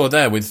because you're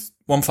there with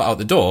one foot out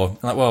the door,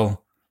 like,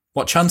 well,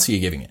 what chance are you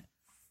giving it?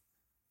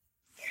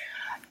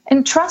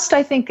 And trust,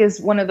 I think,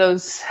 is one of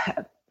those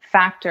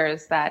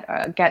factors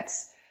that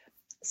gets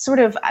sort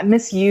of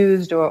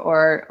misused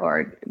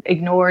or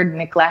ignored,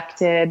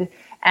 neglected.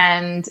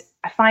 And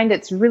I find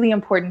it's really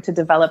important to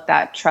develop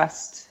that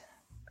trust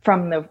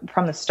from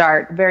the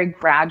start, very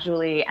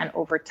gradually and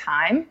over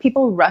time.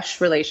 People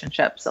rush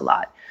relationships a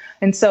lot.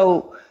 And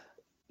so,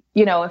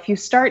 if you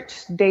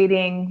start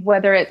dating,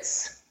 whether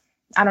it's,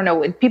 I don't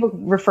know, people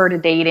refer to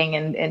dating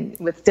and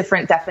with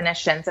different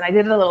definitions. And I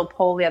did a little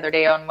poll the other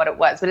day on what it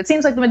was, but it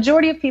seems like the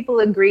majority of people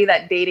agree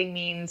that dating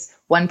means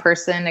one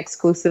person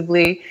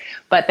exclusively,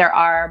 but there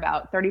are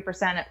about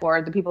 30%,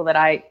 or the people that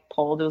I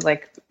polled, it was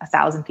like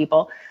 1,000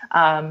 people,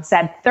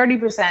 said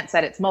 30%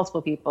 said it's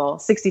multiple people,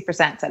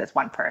 60% said it's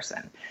one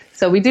person.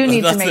 So we do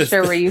need to make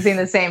sure we're using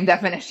the same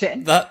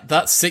definition. That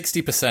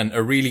 60%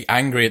 are really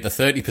angry at the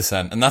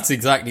 30%. And that's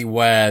exactly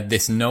where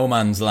this no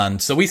man's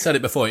land. So we said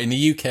it before in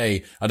the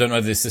UK. I don't know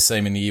if it's the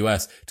same in the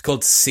US. It's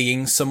called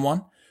seeing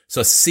someone.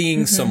 So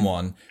seeing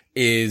someone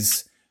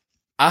is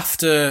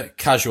after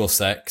casual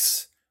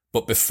sex,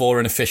 but before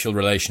an official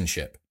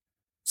relationship.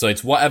 So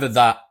it's whatever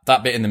that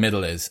bit in the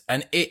middle is.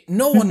 And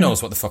no one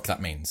knows what the fuck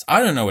that means.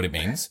 I don't know what it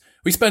means.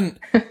 We spent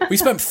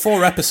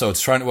 4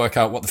 episodes trying to work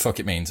out what the fuck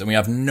it means, and we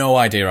have no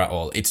idea at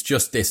all. It's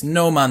just this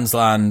no man's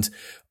land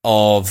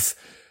of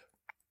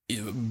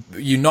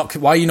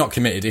why are you not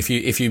committed? If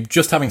you're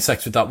just having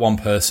sex with that one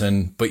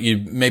person, but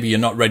maybe you're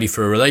not ready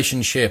for a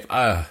relationship.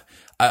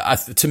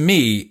 To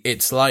me,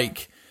 it's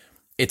like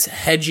it's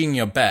hedging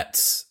your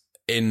bets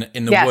in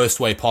the worst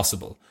way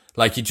possible.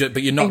 Like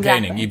but you're not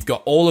gaining. You've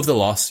got all of the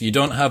loss. You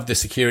don't have the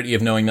security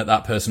of knowing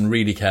that person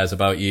really cares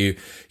about you.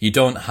 You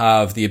don't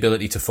have the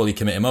ability to fully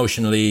commit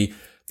emotionally.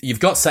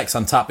 You've got sex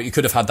on tap, but you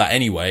could have had that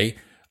anyway.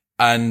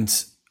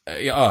 And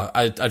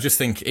I just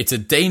think it's a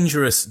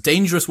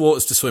dangerous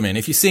waters to swim in.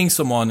 If you're seeing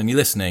someone and you're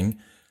listening,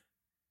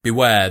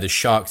 beware, there's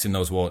sharks in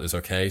those waters,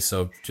 okay?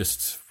 So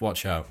just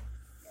watch out.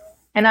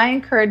 And I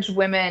encourage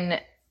women,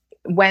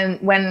 when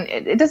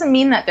it doesn't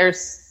mean that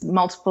there's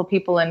multiple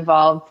people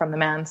involved from the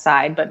man's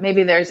side, but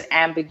maybe there's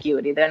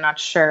ambiguity. They're not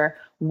sure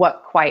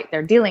what quite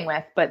they're dealing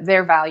with, but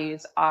their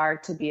values are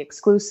to be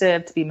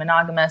exclusive, to be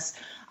monogamous.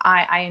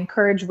 I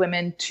encourage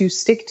women to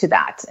stick to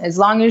that. As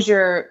long as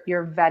you're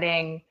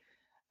vetting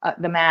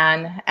the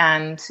man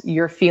and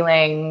you're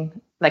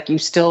feeling like you're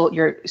still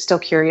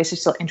curious, you're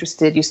still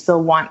interested, you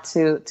still want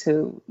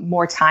to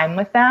more time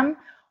with them,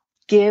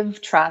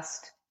 give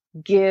trust,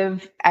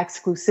 give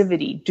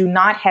exclusivity. Do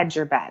not hedge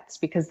your bets,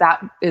 because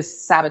that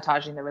is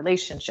sabotaging the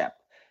relationship.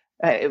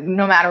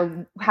 No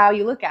matter how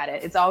you look at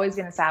it, it's always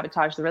going to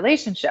sabotage the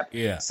relationship.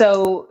 Yeah.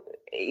 So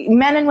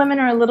men and women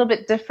are a little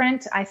bit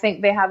different. I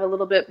think they have a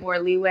little bit more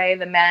leeway,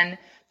 the men,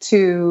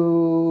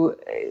 to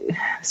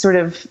sort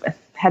of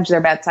hedge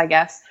their bets, I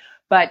guess.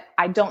 But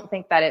I don't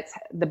think that it's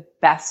the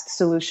best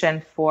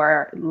solution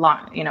for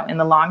in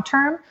the long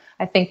term.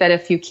 I think that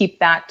if you keep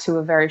that to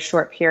a very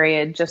short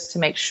period, just to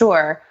make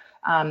sure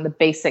the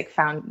basic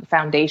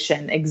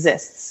foundation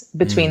exists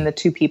between the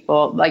two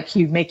people, like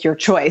you make your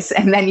choice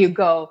and then you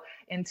go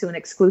into an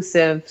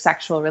exclusive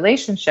sexual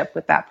relationship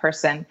with that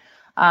person.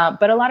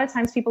 But a lot of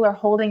times people are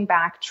holding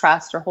back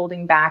trust or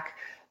holding back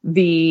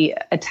the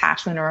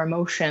attachment or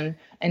emotion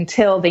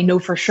until they know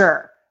for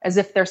sure, as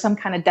if there's some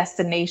kind of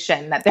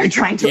destination that they're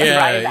trying to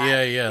arrive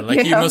at. Yeah.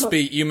 Like you must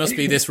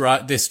be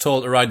this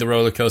tall to ride the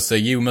roller coaster.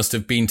 You must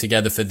have been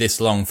together for this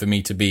long for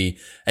me to be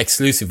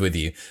exclusive with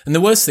you. And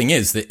the worst thing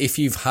is that if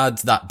you've had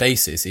that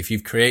basis, if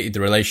you've created the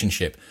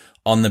relationship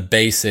on the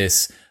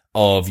basis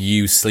of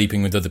you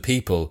sleeping with other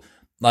people,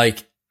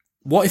 like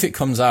what if it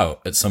comes out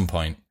at some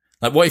point?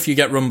 Like what if you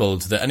get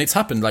rumbled that, and it's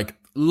happened, like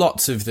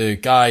lots of the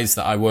guys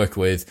that I work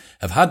with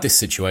have had this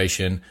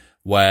situation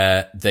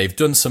where they've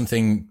done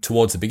something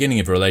towards the beginning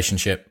of a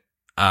relationship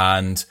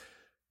and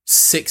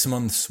 6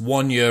 months,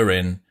 1 year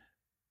in,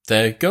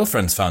 their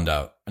girlfriend's found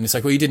out. And it's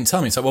like, well, you didn't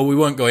tell me. It's like, well, we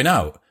weren't going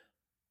out.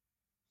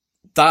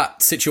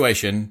 That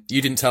situation,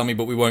 you didn't tell me,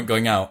 but we weren't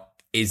going out,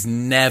 is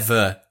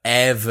never,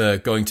 ever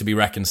going to be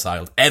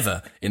reconciled,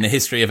 ever, in the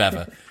history of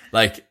ever.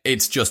 Like,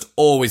 it's just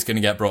always going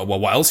to get brought up. Well,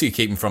 what else are you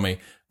keeping from me?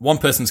 One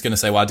person's going to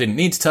say, well, I didn't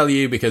need to tell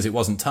you because it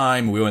wasn't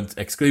time, we weren't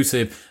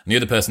exclusive. And the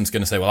other person's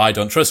going to say, well, I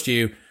don't trust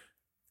you.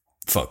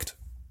 Fucked.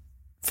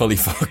 Fully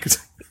fucked.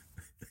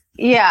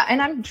 Yeah,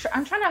 and I'm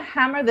trying to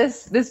hammer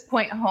this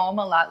point home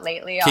a lot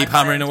lately. Keep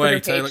hammering away,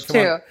 Taylor. Come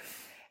on.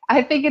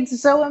 I think it's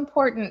so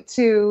important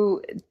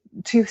to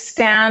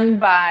stand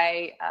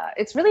by.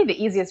 It's really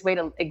the easiest way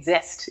to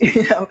exist,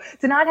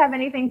 to not have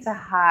anything to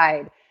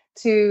hide,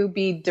 to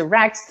be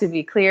direct, to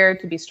be clear,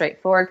 to be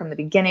straightforward from the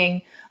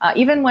beginning.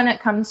 Even when it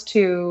comes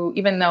to,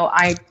 even though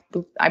I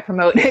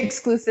promote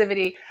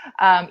exclusivity,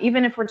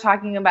 even if we're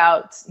talking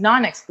about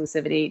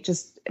non-exclusivity,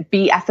 just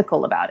be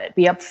ethical about it,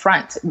 be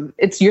upfront.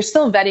 You're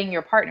still vetting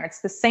your partner.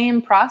 It's the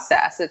same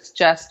process. It's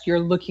just you're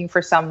looking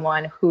for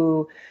someone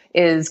who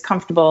is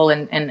comfortable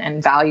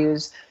and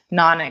values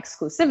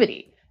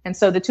non-exclusivity. And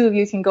so the two of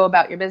you can go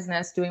about your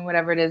business doing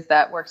whatever it is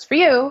that works for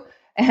you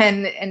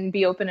and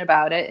be open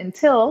about it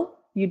until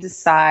you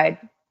decide,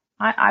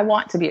 I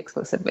want to be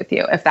exclusive with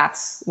you, if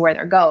that's where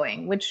they're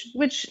going, which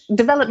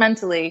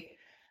developmentally,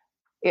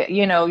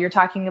 you're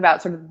talking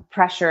about sort of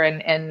pressure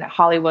in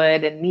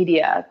Hollywood and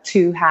media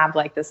to have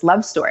like this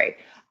love story.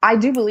 I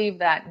do believe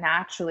that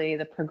naturally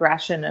the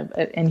progression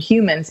in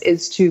humans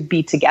is to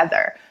be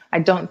together. I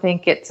don't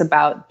think it's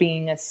about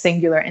being a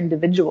singular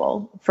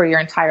individual for your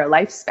entire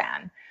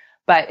lifespan,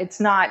 but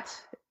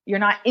you're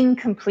not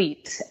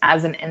incomplete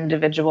as an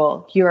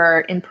individual.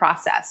 You're in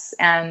process,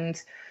 and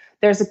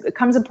it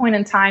comes a point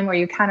in time where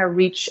you kind of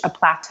reach a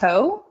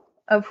plateau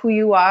of who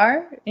you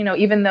are,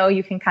 even though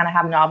you can kind of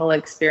have novel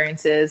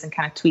experiences and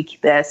kind of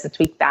tweak this and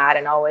tweak that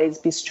and always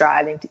be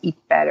striving to eat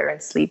better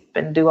and sleep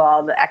and do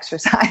all the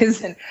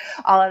exercise and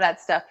all of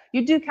that stuff.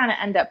 You do kind of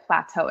end up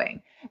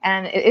plateauing.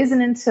 And it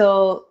isn't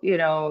until,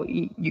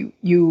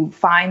 you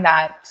find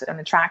that and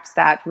attract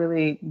that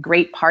really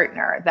great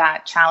partner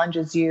that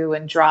challenges you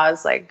and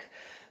draws like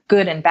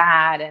good and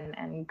bad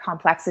and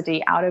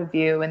complexity out of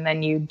you, and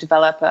then you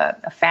develop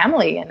a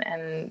family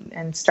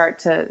and start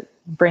to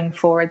bring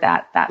forward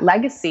that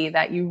legacy,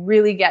 that you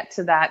really get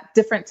to that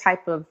different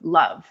type of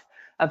love,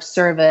 of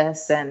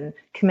service and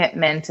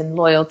commitment and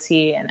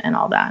loyalty and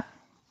all that.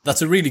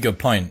 That's a really good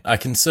point. I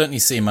can certainly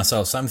see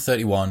myself. So I'm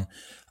 31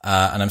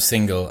 and I'm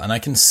single, and I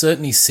can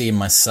certainly see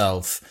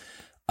myself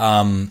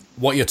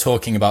what you're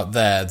talking about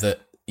there,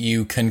 that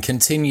you can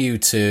continue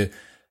to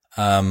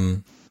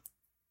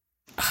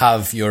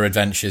have your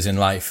adventures in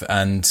life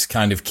and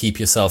kind of keep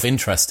yourself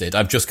interested.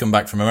 I've just come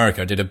back from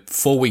America. I did a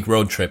 4-week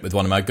road trip with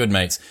one of my good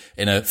mates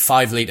in a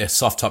 5-liter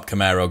soft top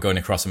Camaro going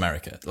across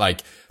America.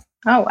 Like,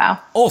 oh wow,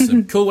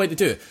 awesome, cool way to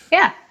do it.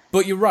 Yeah,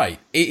 but you're right.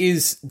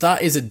 That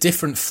is a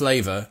different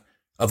flavor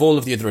of all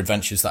of the other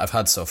adventures that I've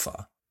had so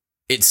far.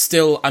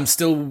 I'm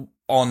still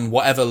on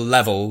whatever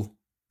level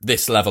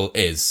this level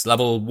is.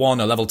 Level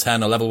 1 or level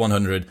 10 or level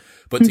 100.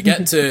 But to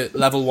get to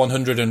level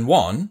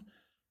 101,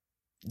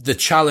 the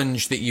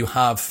challenge that you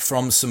have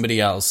from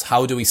somebody else,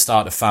 how do we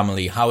start a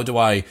family? How do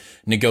I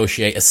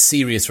negotiate a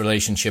serious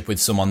relationship with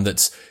someone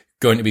that's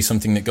going to be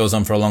something that goes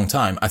on for a long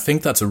time? I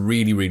think that's a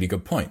really, really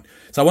good point.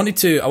 So I wanted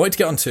to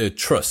get onto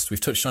trust. We've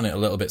touched on it a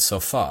little bit so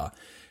far.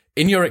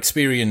 In your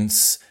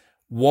experience,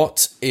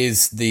 what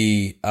is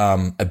the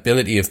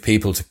ability of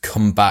people to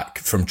come back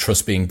from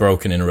trust being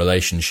broken in a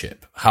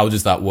relationship? How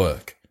does that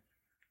work?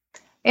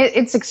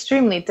 It's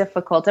extremely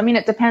difficult. I mean,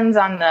 it depends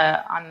on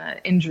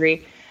the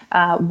injury.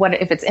 What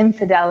if it's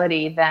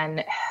infidelity?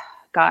 Then,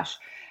 gosh,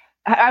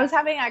 I was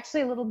having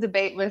actually a little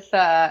debate with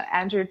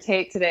Andrew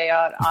Tate today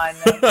on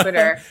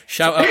Twitter.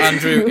 Shout out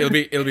Andrew, he'll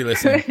be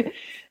listening.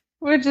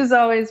 Which is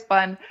always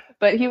fun.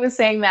 But he was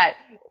saying that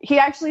he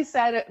actually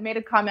made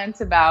a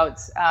comment about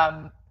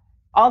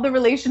all the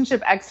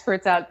relationship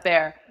experts out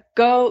there.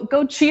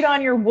 Go cheat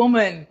on your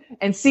woman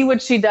and see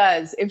what she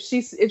does. If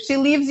she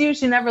leaves you,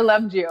 she never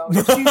loved you.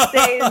 If she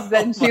stays,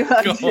 then she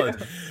loves you.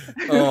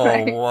 Oh,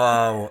 right?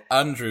 Wow.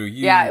 Andrew,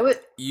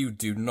 you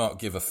do not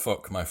give a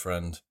fuck, my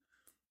friend.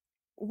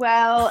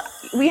 Well,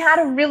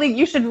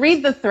 you should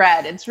read the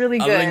thread. It's really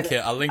good.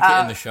 I'll link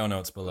it in the show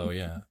notes below,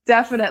 yeah.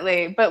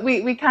 Definitely. But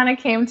we kind of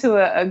came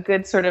to a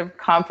good sort of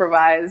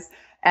compromise.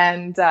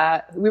 And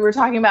we were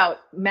talking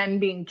about men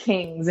being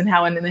kings and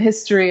how in the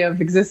history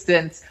of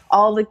existence,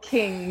 all the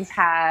kings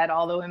had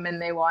all the women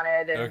they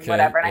wanted and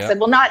whatever. And I said,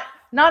 well, not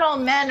all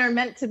men are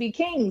meant to be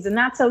kings, and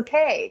that's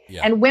okay.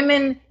 Yeah.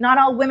 And not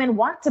all women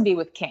want to be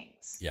with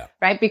kings. Yeah.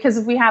 Right? Because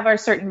if we have our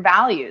certain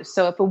values.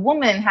 So if a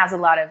woman has a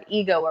lot of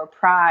ego or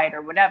pride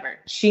or whatever,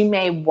 she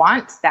may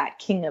want that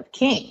king of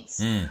kings.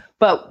 Mm.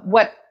 But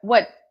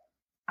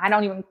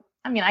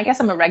I guess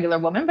I'm a regular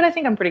woman, but I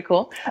think I'm pretty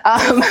cool.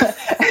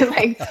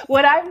 Like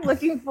what I'm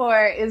looking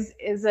for is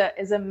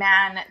a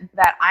man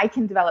that I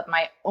can develop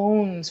my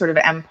own sort of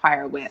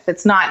empire with.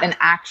 It's not an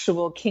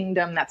actual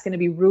kingdom that's going to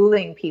be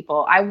ruling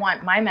people. I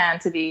want my man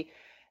to be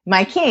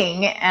my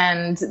king,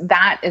 and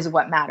that is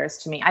what matters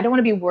to me. I don't want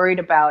to be worried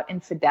about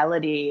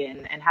infidelity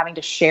and having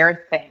to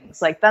share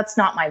things. Like that's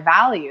not my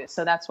value.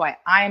 So that's why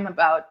I'm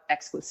about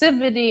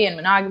exclusivity and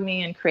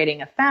monogamy and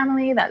creating a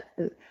family that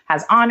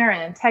has honor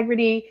and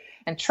integrity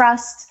and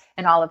trust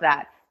and all of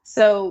that.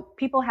 So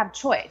people have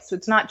choice. So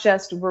it's not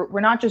just, we're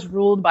not just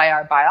ruled by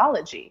our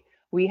biology.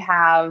 We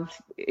have,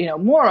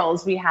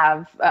 morals, we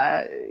have,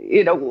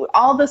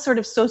 all the sort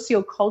of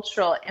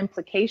sociocultural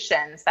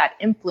implications that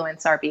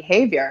influence our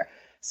behavior.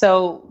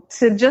 So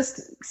to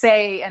just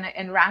say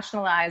and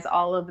rationalize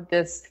all of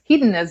this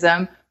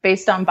hedonism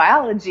based on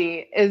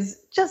biology is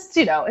just,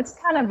 it's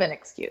kind of an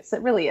excuse.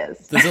 It really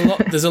is.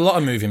 There's a lot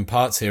of moving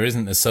parts here,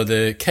 isn't there? So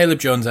the Caleb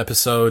Jones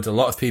episode, a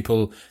lot of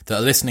people that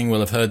are listening will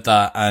have heard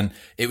that, and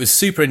it was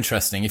super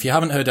interesting. If you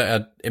haven't heard it,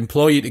 I'd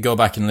implore you to go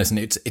back and listen.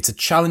 It's a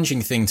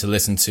challenging thing to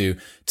listen to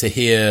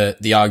hear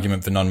the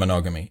argument for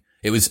non-monogamy.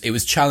 It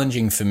was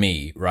challenging for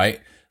me, right?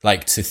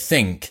 Like to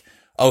think,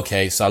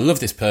 okay, so I love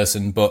this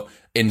person, but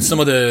in some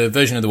other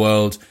version of the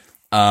world,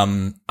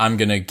 I'm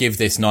going to give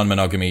this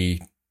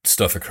non-monogamy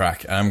stuff a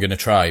crack and I'm going to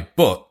try,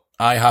 but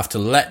I have to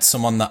let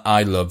someone that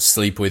I love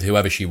sleep with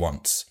whoever she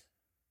wants.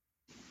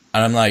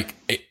 And I'm like,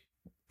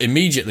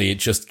 immediately it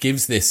just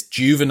gives this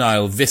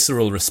juvenile,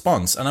 visceral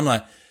response. And I'm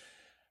like,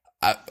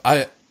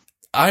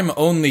 I'm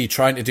only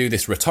trying to do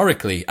this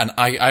rhetorically and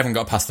I haven't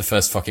got past the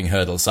first fucking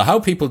hurdle. So how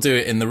people do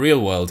it in the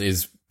real world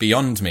is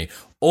beyond me.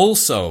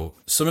 Also,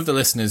 some of the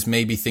listeners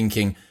may be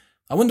thinking,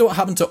 I wonder what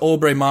happened to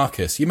Aubrey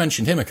Marcus. You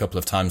mentioned him a couple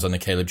of times on the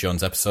Caleb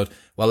Jones episode.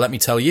 Well, let me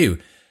tell you.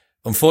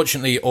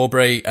 Unfortunately,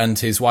 Aubrey and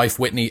his wife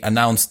Whitney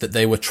announced that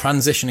they were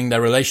transitioning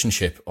their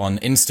relationship on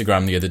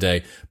Instagram the other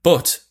day.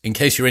 But in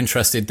case you're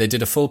interested, they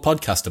did a full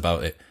podcast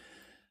about it,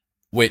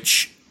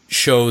 which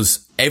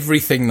shows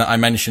everything that I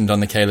mentioned on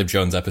the Caleb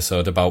Jones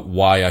episode about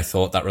why I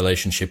thought that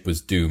relationship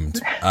was doomed.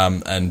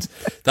 And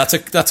that's a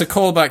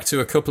callback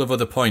to a couple of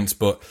other points,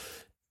 but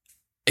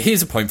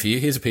here's a point for you.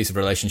 Here's a piece of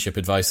relationship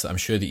advice that I'm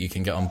sure that you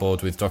can get on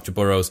board with, Dr.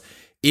 Burrows.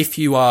 If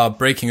you are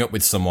breaking up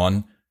with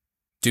someone,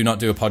 do not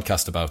do a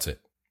podcast about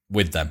it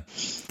with them.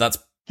 That's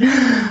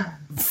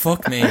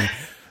fuck me.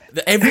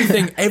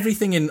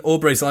 Everything in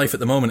Aubrey's life at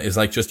the moment is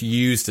like just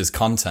used as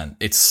content.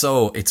 It's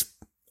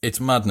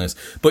madness.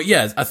 But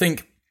yeah, I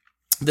think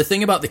the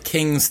thing about the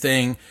kings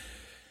thing,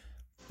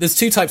 there's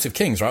two types of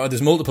kings, right? Or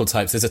there's multiple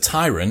types. There's a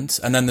tyrant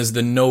and then there's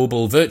the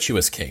noble,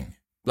 virtuous king.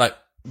 Like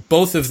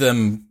both of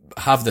them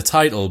have the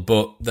title,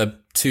 but they're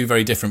two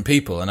very different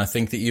people. And I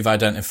think that you've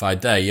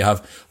identified there. You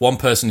have one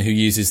person who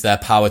uses their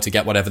power to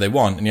get whatever they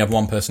want, and you have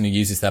one person who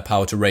uses their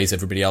power to raise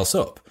everybody else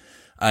up.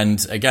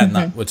 And again,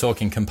 that we're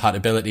talking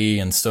compatibility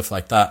and stuff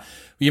like that.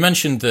 You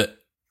mentioned that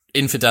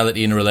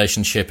infidelity in a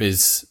relationship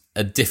is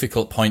a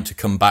difficult point to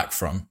come back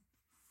from.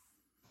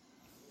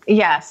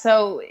 Yeah.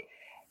 So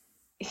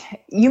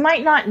you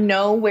might not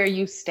know where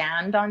you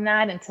stand on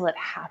that until it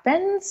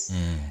happens.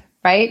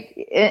 right?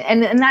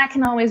 And that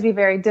can always be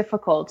very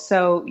difficult.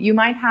 So you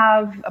might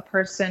have a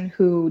person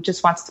who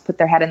just wants to put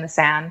their head in the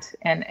sand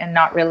and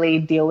not really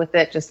deal with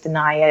it, just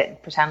deny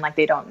it, pretend like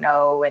they don't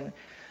know, and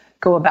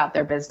go about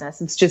their business.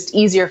 It's just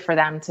easier for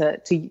them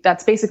to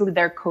that's basically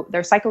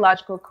their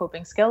psychological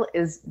coping skill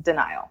is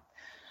denial.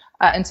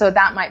 And so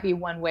that might be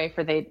one way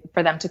for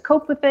them to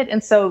cope with it.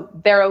 And so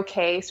they're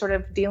okay sort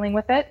of dealing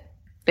with it.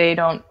 We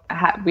don't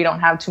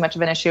have too much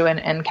of an issue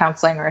in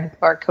counseling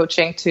or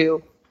coaching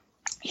to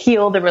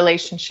heal the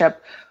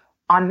relationship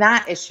on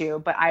that issue.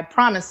 But I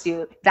promise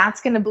you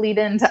that's going to bleed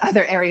into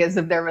other areas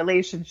of their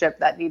relationship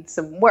that need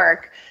some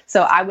work.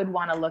 So I would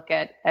want to look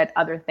at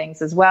other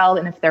things as well.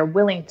 And if they're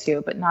willing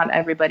to, but not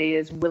everybody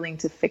is willing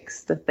to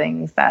fix the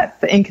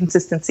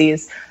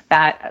inconsistencies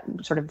that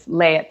sort of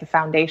lay at the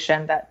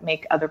foundation that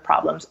make other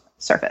problems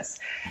surface.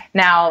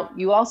 Now,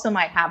 you also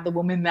might have the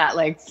woman that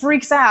like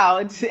freaks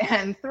out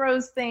and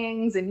throws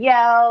things and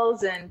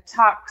yells and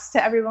talks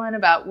to everyone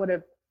about what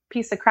a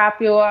piece of crap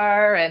you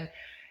are, and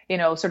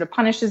sort of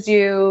punishes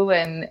you,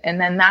 and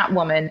then that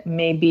woman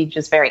may be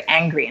just very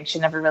angry, and she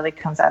never really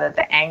comes out of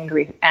the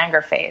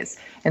anger phase.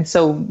 And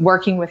so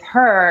working with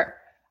her,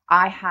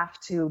 I have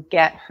to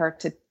get her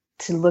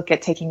to look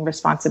at taking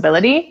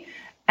responsibility,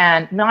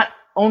 and not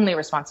only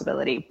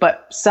responsibility,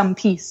 but some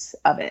piece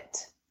of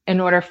it, in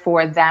order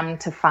for them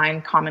to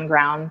find common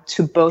ground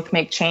to both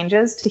make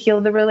changes to heal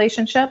the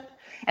relationship.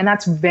 And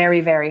that's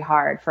very, very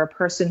hard for a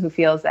person who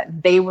feels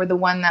that they were the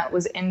one that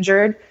was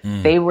injured.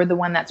 They were the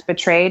one that's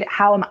betrayed.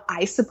 How am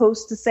I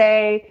supposed to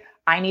say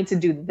I need to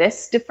do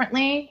this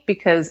differently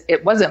because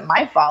it wasn't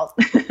my fault?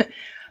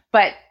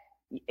 But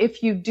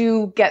if you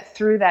do get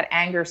through that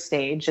anger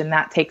stage, and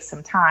that takes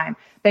some time,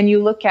 then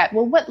you look at,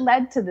 well, what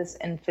led to this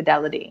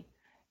infidelity?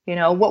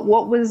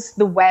 What was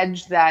the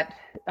wedge that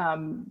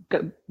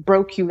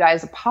broke you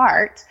guys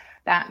apart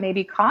that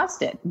maybe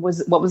caused it?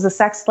 What was the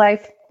sex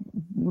life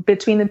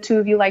between the two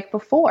of you like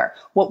before?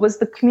 What was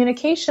the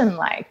communication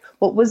like?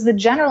 What was the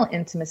general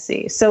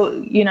intimacy? So,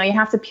 you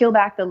have to peel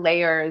back the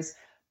layers.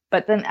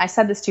 But then I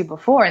said this to you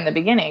before in the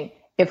beginning,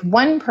 if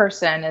one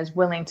person is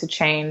willing to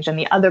change and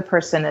the other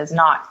person is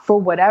not, for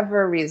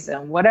whatever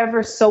reason,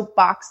 whatever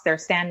soapbox they're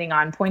standing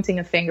on, pointing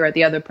a finger at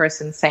the other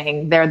person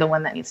saying they're the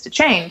one that needs to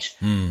change,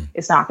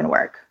 it's not going to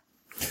work.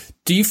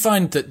 Do you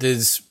find that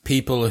there's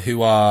people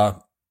who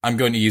are, I'm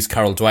going to use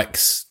Carol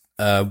Dweck's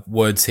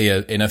words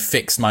here, in a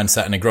fixed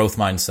mindset and a growth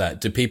mindset?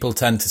 Do people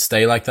tend to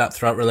stay like that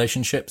throughout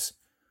relationships?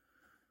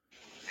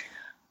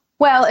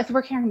 Well, if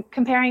we're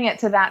comparing it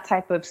to that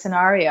type of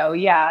scenario,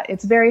 yeah,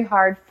 it's very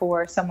hard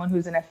for someone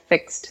who's in a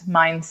fixed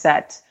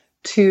mindset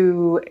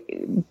to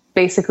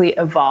basically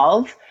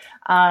evolve.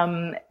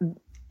 I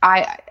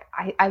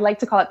like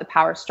to call it the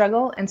power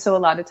struggle. And so a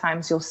lot of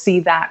times you'll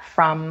see that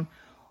from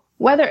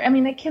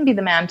it can be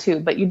the man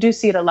too, but you do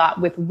see it a lot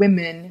with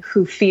women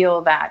who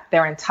feel that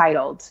they're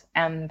entitled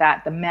and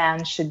that the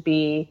man should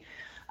be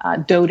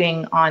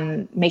doting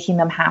on making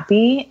them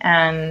happy,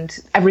 and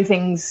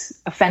everything's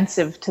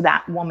offensive to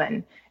that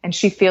woman. And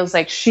she feels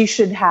like she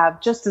should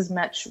have just as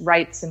much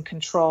rights and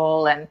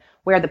control and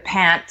wear the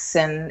pants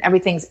and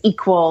everything's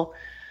equal.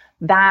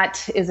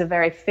 That is a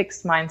very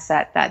fixed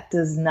mindset that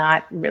does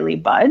not really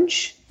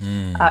budge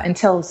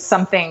until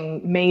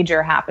something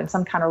major happens,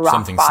 some kind of rock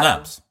something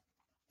bottom. Snaps.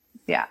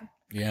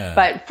 Yeah.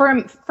 But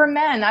for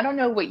men, I don't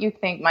know what you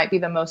think might be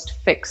the most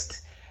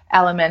fixed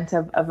element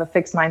of a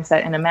fixed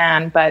mindset in a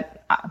man.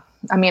 But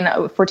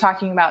if we're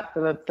talking about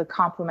the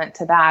complement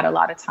to that, a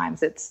lot of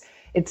times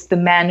it's the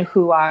men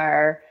who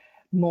are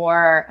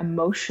more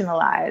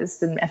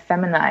emotionalized and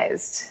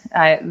effeminized.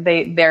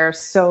 They're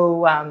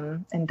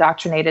so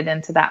indoctrinated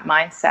into that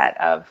mindset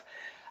of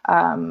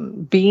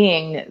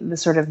being the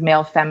sort of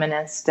male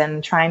feminist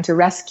and trying to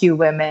rescue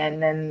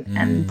women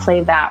and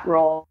play that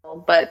role.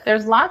 But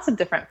there's lots of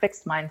different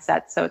fixed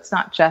mindsets. So it's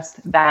not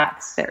just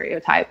that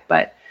stereotype,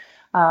 but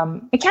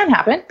it can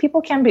happen.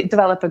 People can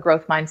develop a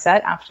growth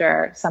mindset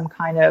after some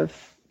kind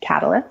of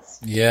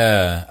catalyst.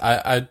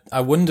 Yeah. I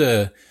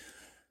wonder,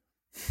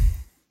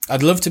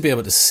 I'd love to be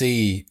able to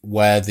see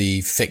where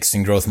the fixed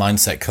and growth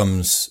mindset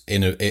comes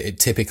in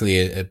typically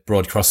a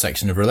broad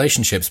cross-section of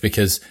relationships,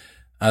 because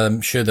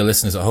I'm sure the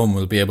listeners at home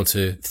will be able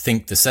to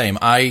think the same.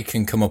 I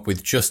can come up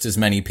with just as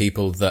many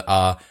people that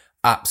are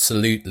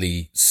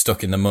absolutely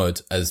stuck in the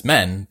mud as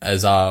men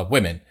as are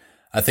women.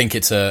 I think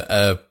it's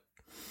an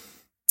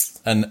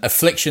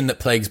affliction that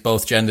plagues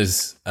both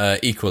genders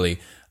equally,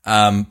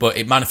 but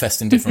it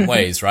manifests in different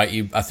ways,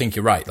 right? I think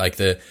you're right. Like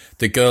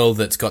the girl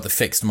that's got the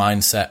fixed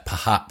mindset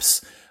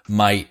perhaps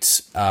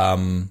might,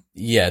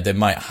 they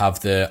might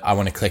have I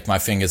want to click my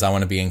fingers, I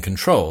want to be in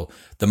control.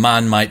 The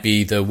man might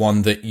be the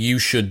one that you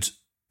should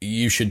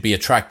be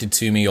attracted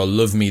to me or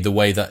love me the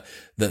way that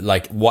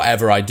like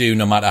whatever I do,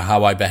 no matter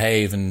how I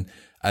behave, and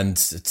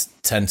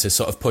tend to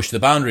sort of push the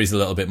boundaries a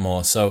little bit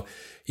more. So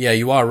yeah,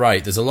 you are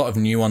right. There's a lot of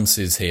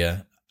nuances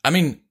here. I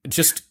mean,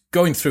 just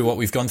going through what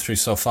we've gone through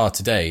so far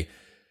today,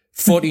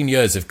 14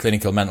 years of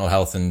clinical mental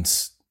health and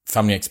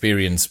family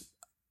experience,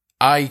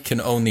 I can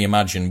only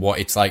imagine what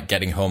it's like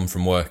getting home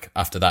from work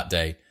after that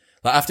day.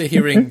 Like after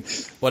hearing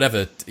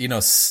whatever,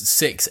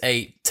 6,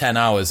 8, 10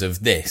 hours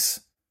of this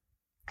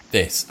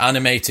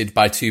animated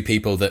by two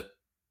people that,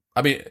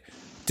 I mean,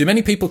 do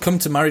many people come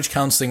to marriage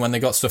counseling when they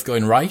got stuff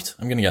going right?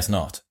 I'm going to guess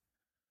not.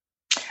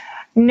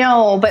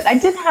 No, but I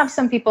did have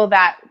some people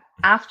that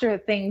after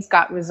things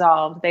got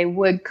resolved, they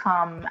would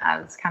come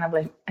as kind of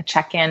like a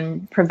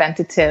check-in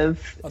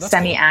preventative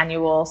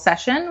semi-annual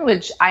session,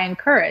 which I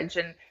encourage.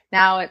 And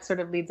now it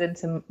sort of leads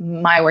into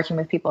my working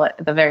with people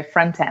at the very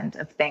front end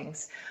of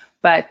things.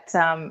 But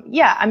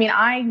yeah, I mean,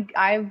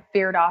 I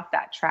veered off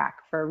that track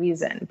for a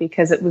reason,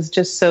 because it was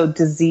just so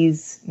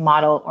disease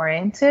model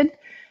oriented.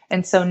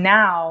 And so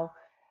now,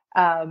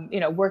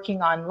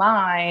 working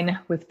online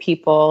with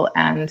people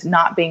and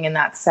not being in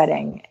that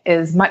setting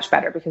is much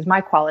better, because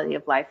my quality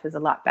of life is a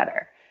lot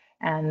better.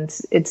 And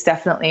it's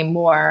definitely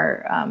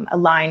more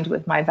aligned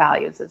with my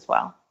values as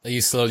well. Are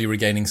you slowly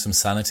regaining some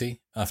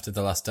sanity after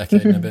the last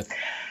decade and a bit?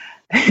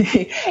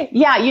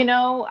 Yeah,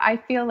 I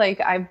feel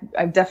like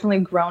I've definitely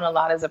grown a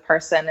lot as a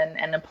person,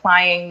 and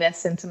applying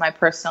this into my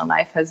personal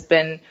life has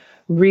been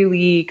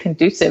really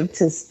conducive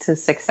to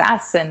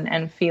success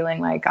and feeling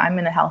like I'm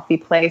in a healthy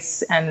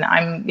place, and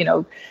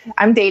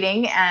I'm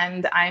dating,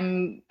 and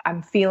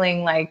I'm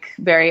feeling like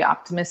very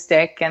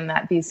optimistic, and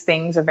that these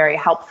things are very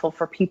helpful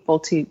for people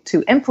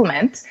to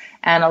implement.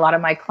 And a lot of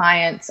my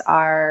clients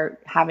are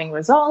having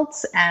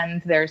results,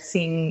 and they're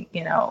seeing,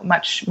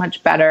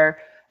 much better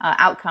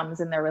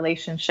outcomes in their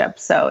relationship.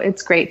 So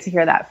it's great to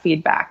hear that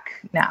feedback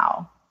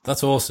now.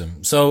 That's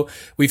awesome. So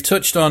we've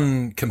touched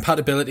on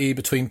compatibility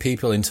between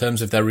people in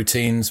terms of their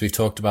routines. We've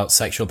talked about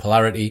sexual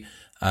polarity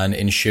and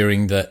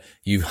ensuring that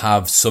you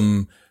have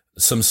some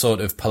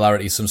sort of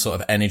polarity, some sort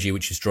of energy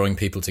which is drawing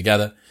people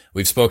together.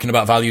 We've spoken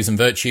about values and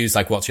virtues,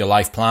 like what's your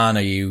life plan?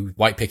 Are you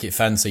white picket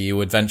fence? Are you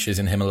adventures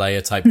in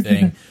Himalaya type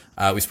thing?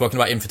 We've spoken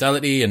about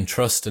infidelity and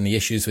trust and the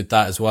issues with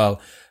that as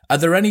well. Are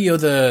there any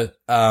other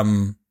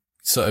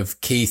sort of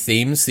key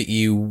themes that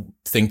you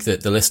think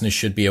that the listeners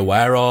should be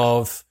aware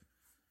of?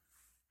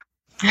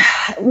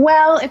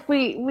 Well, if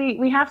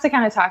we have to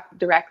kind of talk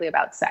directly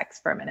about sex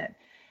for a minute.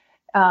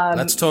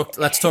 Let's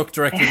talk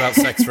directly about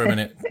sex for a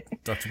minute,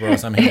 Dr.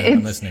 Burrows. I'm here.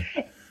 I'm listening.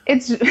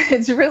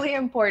 It's really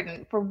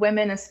important for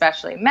women,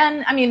 especially.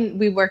 Men, I mean,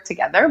 we work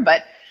together,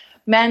 but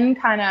men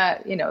kind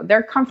of,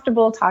 they're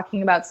comfortable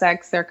talking about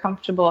sex. They're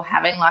comfortable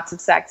having lots of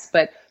sex,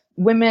 but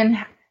women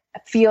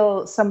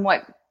feel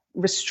somewhat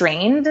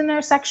restrained in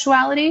their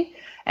sexuality.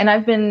 And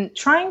I've been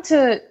trying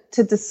to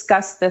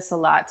discuss this a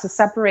lot, to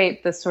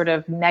separate the sort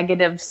of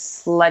negative,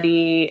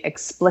 slutty,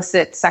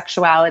 explicit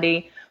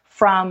sexuality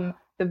from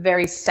the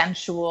very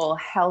sensual,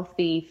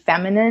 healthy,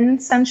 feminine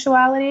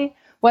sensuality.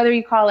 Whether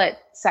you call it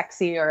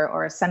sexy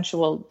or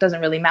sensual doesn't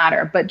really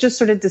matter, but just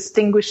sort of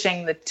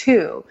distinguishing the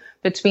two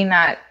between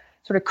that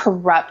sort of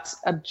corrupt,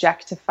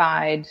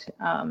 objectified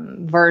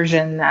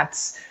version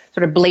that's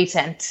sort of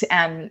blatant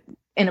and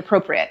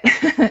inappropriate.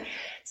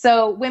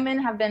 So women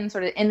have been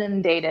sort of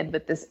inundated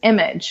with this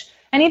image.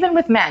 And even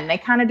with men, they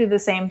kind of do the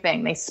same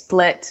thing. They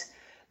split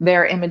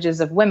their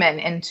images of women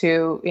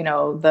into,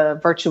 the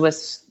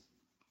virtuous,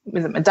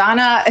 is it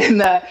Madonna,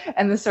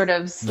 and the sort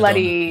of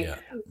slutty,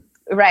 Madonna,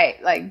 yeah.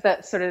 Right? Like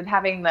the sort of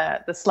having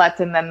the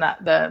slut, and then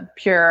the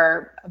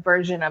pure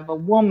version of a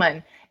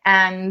woman.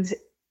 And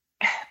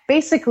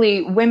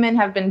basically, women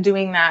have been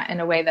doing that in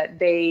a way that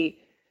they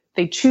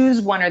choose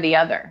one or the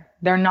other.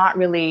 They're not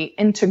really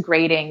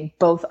integrating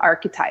both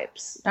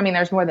archetypes. I mean,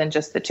 there's more than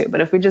just the two, but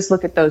if we just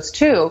look at those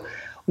two,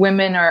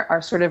 women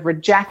are sort of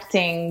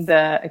rejecting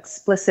the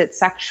explicit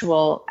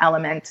sexual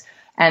element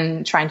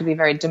and trying to be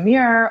very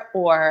demure,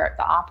 or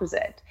the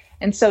opposite.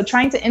 And so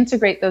trying to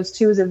integrate those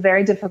two is a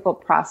very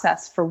difficult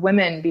process for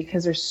women,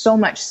 because there's so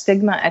much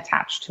stigma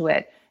attached to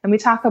it. And we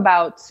talk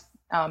about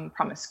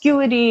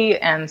promiscuity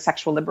and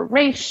sexual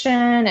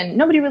liberation, and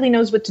nobody really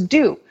knows what to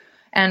do.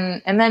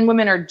 And then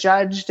women are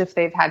judged if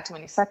they've had too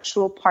many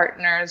sexual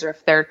partners, or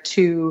if they're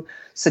too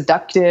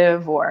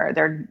seductive, or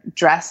their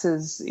dress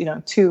is,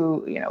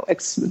 too,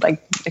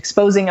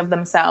 exposing of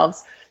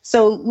themselves.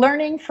 So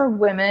learning for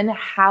women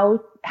how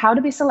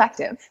to be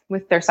selective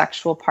with their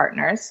sexual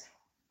partners,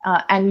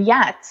 and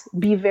yet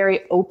be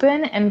very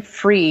open and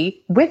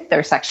free with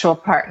their sexual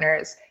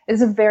partners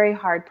is a very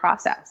hard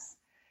process.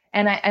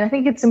 And I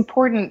think it's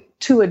important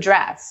to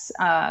address,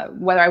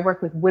 whether I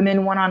work with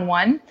women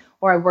one-on-one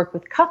or I work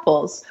with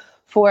couples,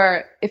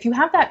 for if you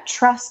have that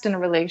trust in a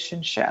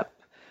relationship,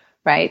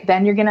 right,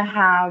 then you're going to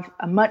have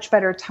a much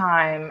better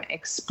time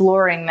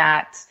exploring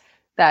that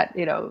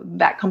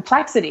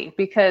complexity,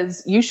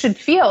 because you should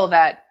feel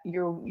that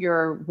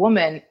your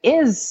woman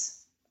is,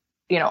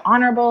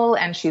 honorable,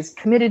 and she's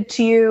committed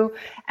to you,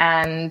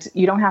 and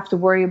you don't have to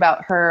worry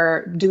about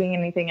her doing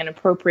anything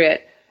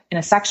inappropriate in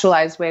a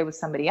sexualized way with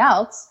somebody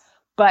else.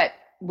 But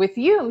with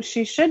you,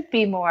 she should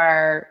be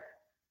more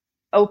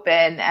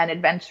open and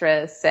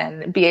adventurous,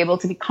 and be able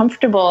to be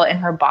comfortable in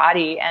her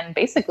body, and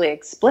basically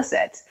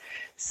explicit.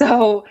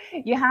 So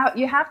you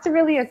have to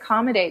really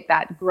accommodate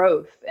that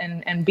growth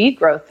and be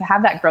growth, to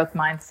have that growth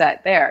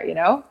mindset there,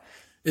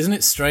 Isn't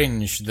it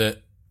strange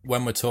that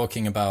when we're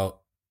talking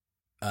about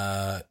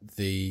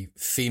the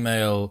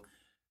female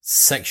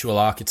sexual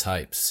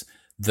archetypes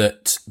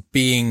that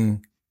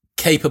being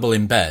capable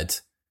in bed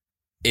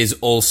is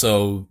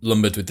also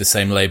lumbered with the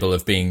same label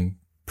of being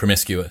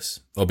promiscuous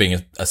or being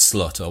a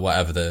slut or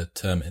whatever the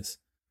term is.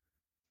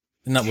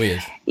 Isn't that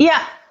weird?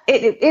 Yeah,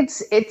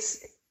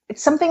 it's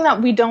something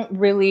that we don't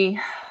really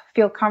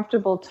feel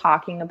comfortable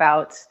talking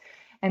about.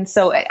 And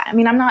so, I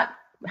mean, I'm not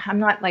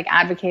like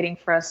advocating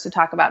for us to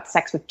talk about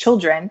sex with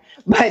children,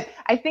 but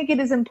I think it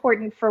is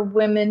important for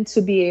women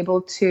to be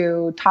able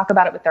to talk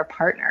about it with their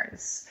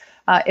partners.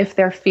 If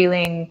they're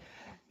feeling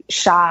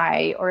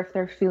shy or if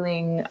they're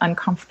feeling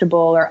uncomfortable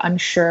or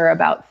unsure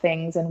about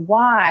things and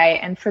why,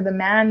 and for the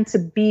man to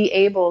be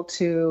able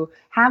to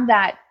have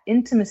that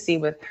intimacy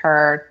with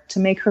her, to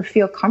make her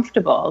feel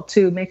comfortable,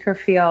 to make her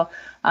feel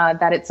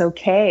that it's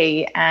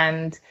okay.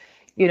 And,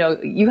 you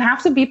know, you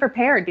have to be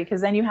prepared,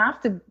 because then you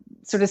have to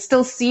sort of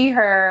still see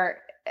her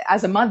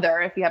as a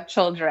mother if you have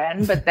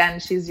children, but then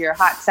she's your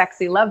hot,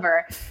 sexy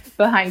lover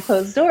behind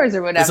closed doors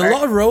or whatever. There's a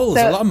lot of roles,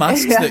 a lot of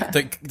masks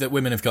that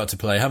women have got to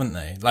play, haven't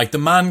they? Like the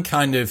man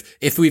kind of,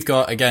 if we've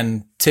got,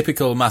 again,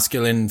 typical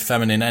masculine,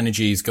 feminine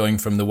energies going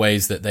from the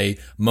ways that they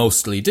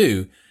mostly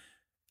do,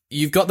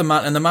 you've got the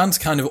man, and the man's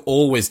kind of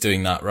always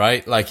doing that,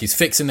 right? Like he's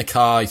fixing the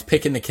car, he's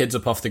picking the kids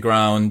up off the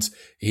ground,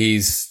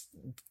 he's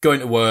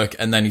going to work,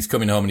 and then he's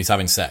coming home and he's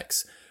having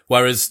sex.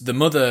 Whereas the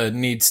mother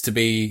needs to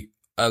be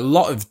a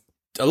lot of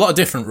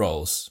different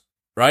roles,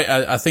 right?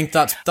 I think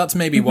that's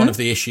maybe one of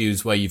the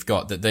issues where you've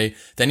got that they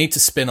need to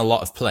spin a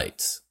lot of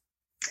plates.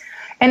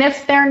 And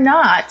if they're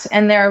not,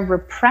 and they're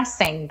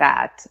repressing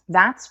that,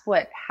 that's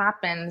what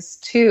happens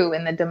too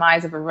in the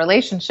demise of a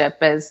relationship.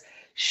 Is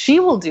she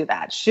will do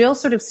that. She'll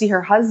sort of see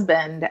her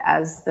husband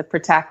as the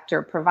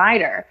protector,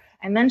 provider,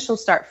 and then she'll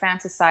start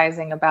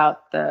fantasizing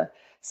about the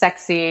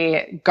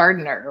sexy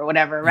gardener or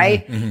whatever,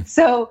 right? Mm-hmm.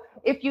 So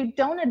if you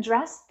don't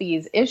address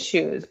these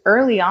issues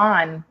early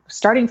on,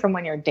 starting from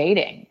when you're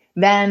dating,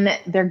 then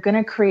they're going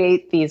to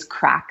create these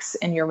cracks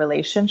in your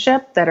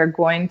relationship that are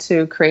going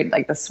to create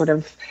like this sort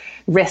of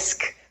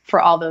risk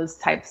for all those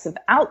types of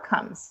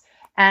outcomes.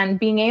 And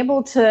being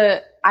able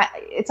to,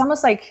 it's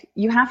almost like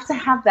you have to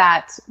have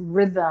that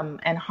rhythm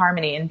and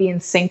harmony and be in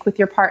sync with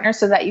your partner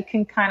so that you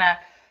can kind of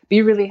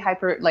be really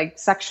hyper like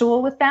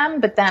sexual with them,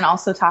 but then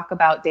also talk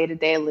about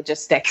day-to-day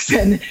logistics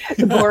and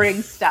the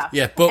boring stuff.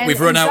 Yeah, but we've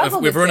run out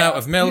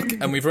of milk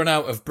and we've run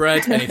out of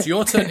bread and it's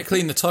your turn to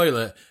clean the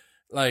toilet.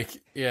 Like,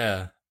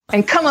 yeah.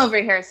 And come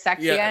over here,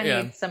 sexy. I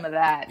need some of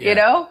that. You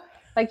know,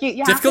 like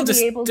you have to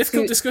be able to.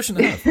 Difficult discussion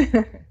to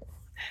have.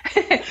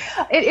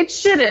 It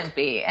shouldn't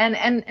be, and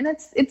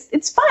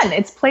it's fun.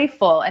 It's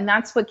playful, and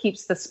that's what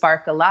keeps the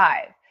spark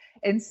alive.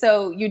 And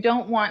so you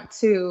don't want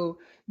to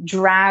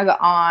drag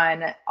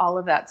on all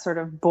of that sort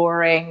of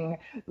boring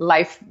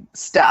life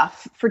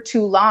stuff for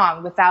too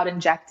long without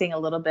injecting a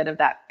little bit of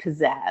that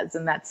pizzazz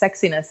and that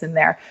sexiness in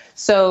there.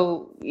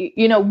 So,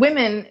 you know,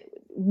 women,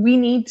 we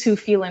need to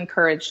feel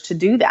encouraged to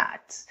do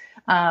that.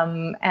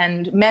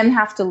 And men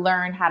have to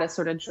learn how to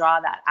sort of draw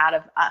that out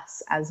of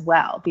us as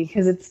well,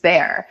 because it's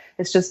there.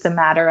 It's just a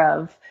matter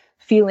of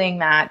feeling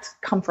that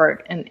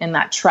comfort and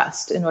that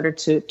trust in order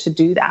to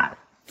do that.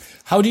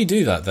 How do you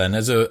do that then?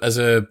 As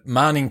a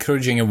man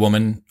encouraging a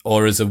woman,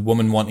 or as a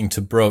woman wanting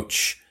to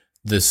broach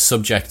the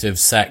subject of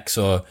sex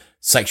or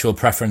sexual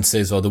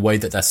preferences or the way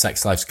that their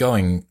sex life's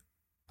going,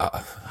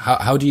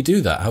 how do you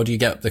do that? How do you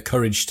get the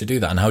courage to do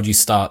that? And how do you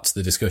start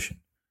the discussion?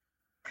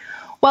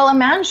 Well, a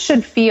man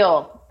should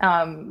feel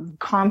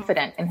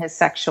confident in his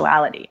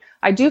sexuality.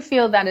 I do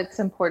feel that it's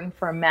important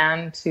for a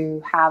man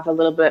to have a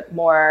little bit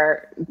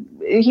more,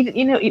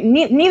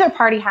 neither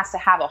party has to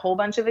have a whole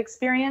bunch of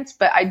experience,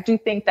 but I do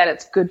think that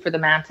it's good for the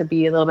man to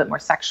be a little bit more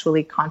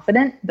sexually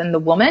confident than the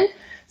woman.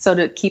 So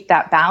to keep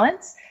that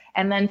balance,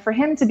 and then for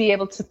him to be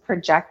able to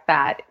project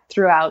that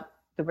throughout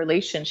the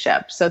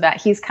relationship so that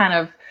he's kind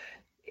of,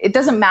 it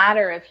doesn't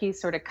matter if he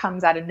sort of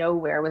comes out of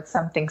nowhere with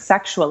something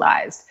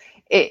sexualized.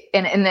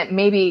 And that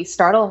maybe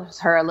startles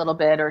her a little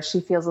bit, or she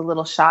feels a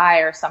little shy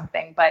or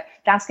something, but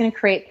that's going to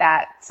create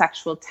that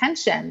sexual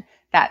tension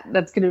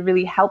that's going to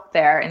really help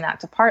there in that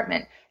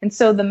department. And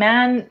so the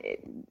man,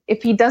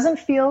 if he doesn't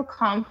feel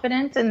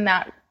confident in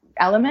that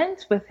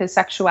element with his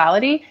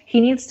sexuality,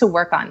 he needs to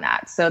work on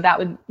that. So that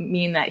would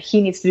mean that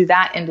he needs to do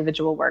that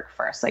individual work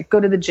first, like go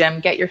to the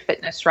gym, get your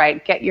fitness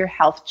right, get your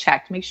health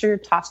checked, make sure your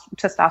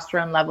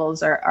testosterone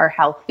levels are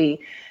healthy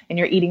and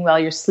you're eating well,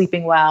 you're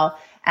sleeping well.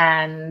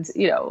 And,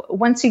 you know,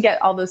 once you get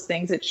all those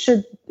things, it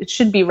should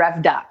be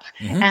revved up.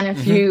 Mm-hmm, and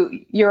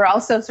if you're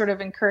also sort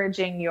of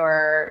encouraging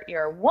your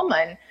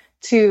woman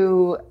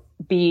to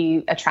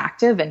be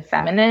attractive and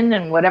feminine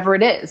and whatever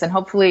it is. And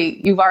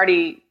hopefully you've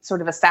already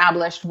sort of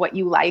established what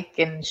you like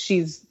and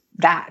she's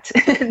that,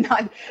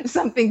 not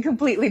something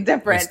completely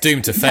different. It's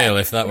doomed to fail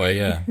if that way.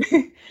 Yeah,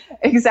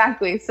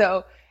 exactly.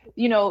 So,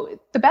 you know,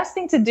 the best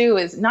thing to do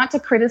is not to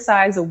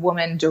criticize a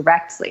woman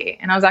directly.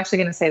 And I was actually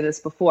going to say this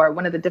before.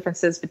 One of the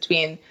differences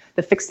between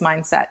the fixed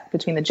mindset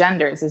between the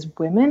genders is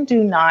women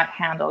do not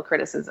handle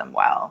criticism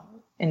well.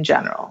 in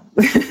general.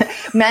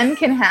 Men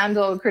can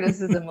handle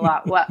criticism a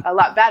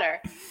lot better.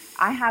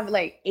 I have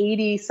like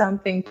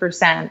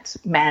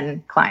 80-something%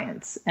 men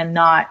clients and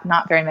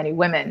not very many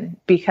women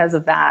because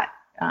of that.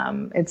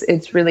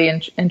 It's really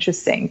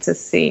interesting to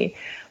see.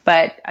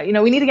 But,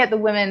 we need to get the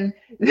women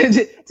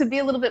to be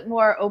a little bit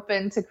more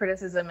open to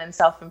criticism and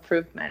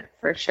self-improvement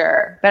for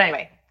sure. But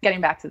anyway,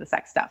 getting back to the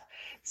sex stuff.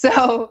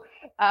 So,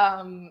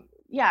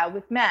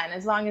 with men,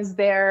 as long as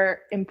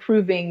they're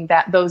improving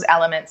those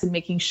elements and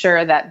making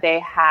sure that they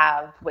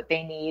have what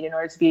they need in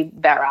order to be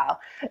virile,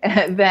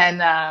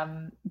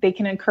 then they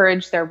can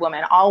encourage their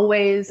woman.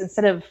 Always,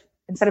 instead of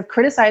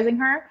criticizing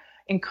her,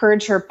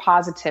 encourage her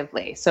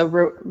positively. So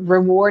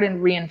reward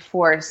and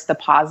reinforce the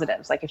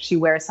positives. Like if she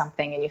wears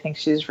something and you think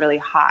she's really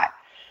hot,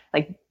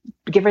 like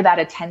give her that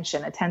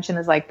attention. Attention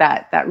is like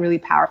that really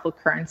powerful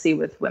currency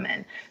with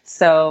women.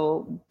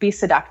 So be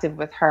seductive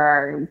with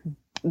her,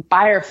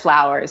 buy her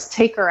flowers,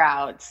 take her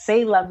out,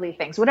 say lovely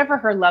things, whatever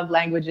her love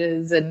language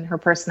is and her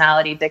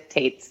personality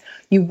dictates.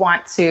 You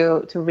want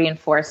to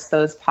reinforce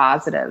those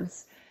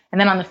positives. And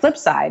then on the flip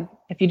side,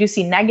 if you do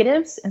see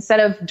negatives, instead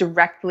of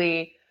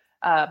directly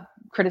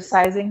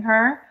criticizing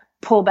her,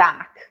 pull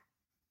back,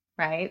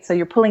 right? So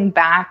you're pulling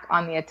back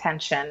on the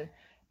attention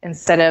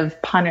instead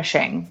of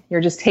punishing.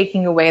 You're just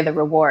taking away the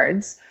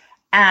rewards,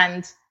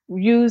 and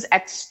use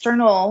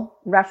external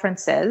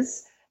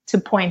references to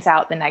point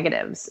out the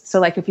negatives. So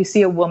like if you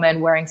see a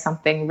woman wearing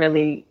something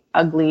really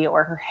ugly,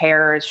 or her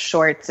hair is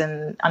short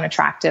and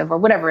unattractive, or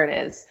whatever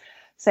it is,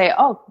 say,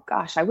 oh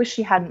gosh, I wish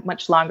she had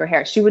much longer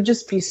hair. She would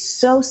just be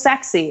so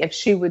sexy if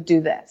she would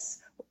do this.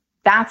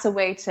 That's a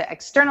way to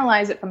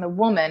externalize it from the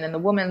woman, and the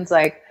woman's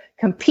like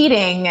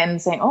competing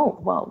and saying, oh,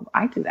 well,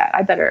 I do that.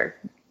 I better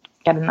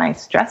get a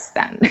nice dress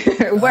then.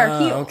 Wear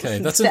heels. Okay,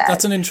 that's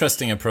an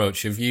interesting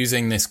approach of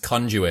using this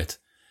conduit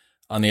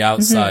on the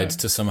outside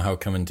to somehow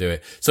come and do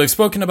it. So we've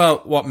spoken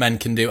about what men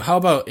can do. How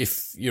about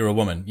if you're a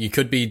woman? You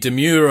could be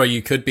demure, or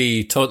you could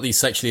be totally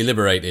sexually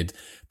liberated,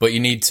 but you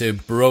need to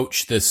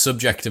broach the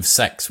subject of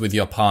sex with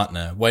your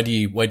partner. Where do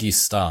you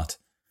start?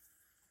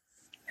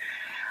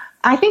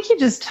 I think you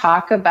just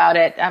talk about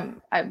it.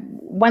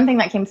 One thing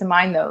that came to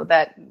mind, though,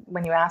 that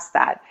when you asked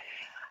that,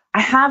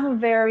 I have a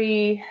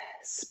very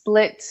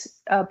split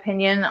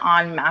opinion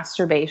on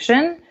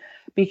masturbation,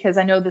 because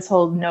I know this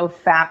whole no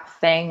fap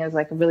thing is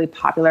like a really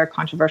popular,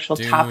 controversial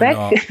topic. Do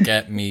not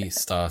get me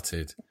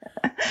started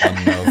on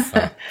no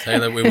fap.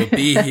 Taylor, we will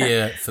be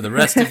here for the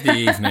rest of the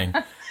evening.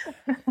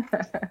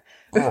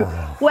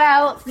 Oh.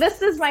 Well,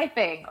 this is my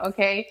thing,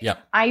 okay? Yeah.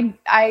 I'm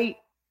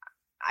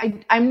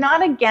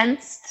not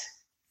against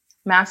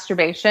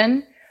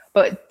masturbation,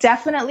 but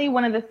definitely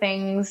one of the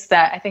things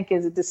that I think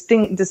is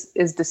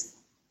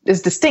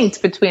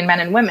distinct between men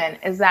and women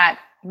is that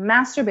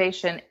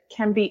masturbation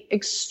can be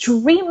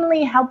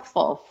extremely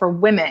helpful for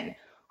women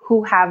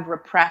who have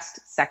repressed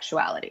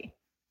sexuality.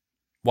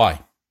 Why?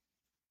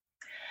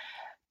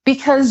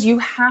 Because you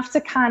have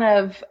to kind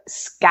of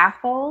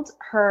scaffold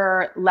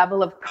her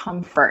level of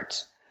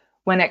comfort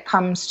when it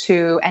comes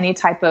to any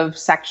type of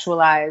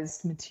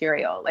sexualized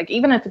material. Like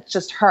even if it's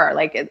just her,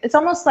 like it's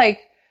almost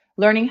like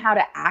learning how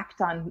to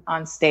act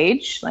on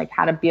stage, like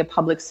how to be a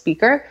public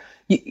speaker.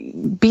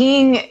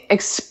 Being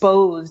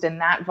exposed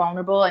and that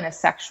vulnerable in a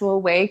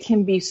sexual way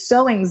can be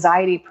so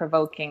anxiety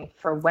provoking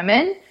for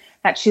women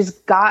that she's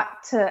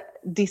got to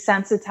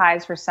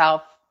desensitize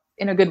herself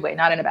in a good way,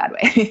 not in a bad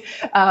way.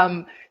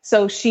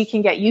 So she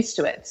can get used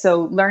to it.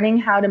 So learning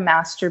how to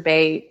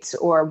masturbate,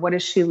 or what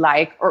is she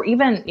like, or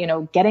even,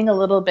 getting a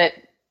little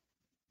bit,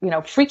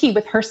 freaky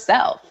with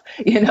herself,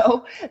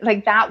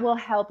 like that will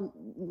help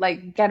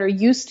like get her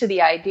used to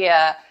the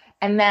idea.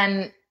 And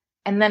then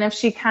if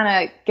she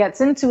kind of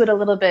gets into it a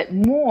little bit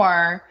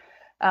more,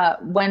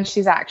 when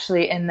she's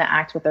actually in the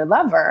act with her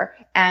lover,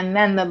 and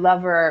then the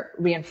lover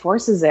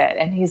reinforces it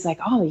and he's like,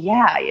 oh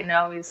yeah,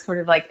 he's sort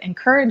of like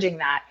encouraging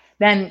that,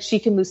 then she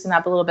can loosen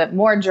up a little bit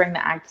more during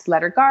the act,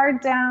 let her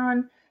guard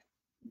down,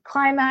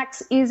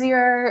 climax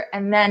easier.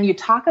 And then you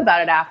talk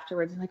about it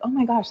afterwards. Like, oh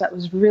my gosh, that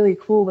was really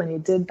cool when you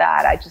did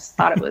that. I just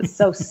thought it was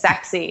so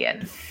sexy.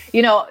 And,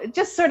 it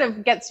just sort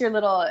of gets your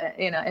little,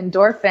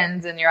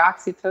 endorphins and your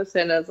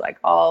oxytocin is like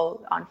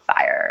all on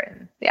fire.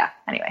 And yeah,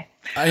 anyway.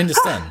 I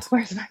understand.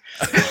 Where's my,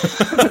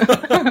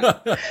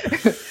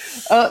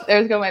 oh,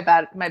 there's go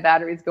my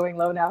battery's going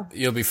low now.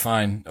 You'll be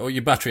fine. Oh,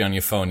 your battery on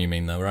your phone, you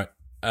mean though, right?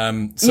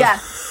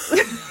 Yes.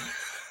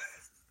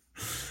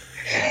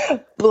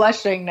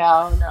 Blushing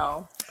now.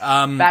 No.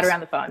 Battery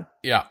on the phone.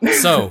 Yeah.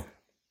 So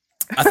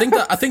I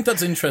think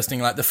that's interesting.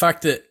 Like the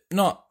fact that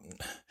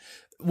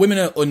women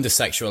are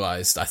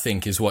under-sexualized, I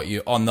think is what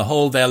on the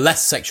whole, they're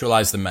less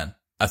sexualized than men,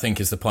 I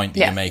think is the point that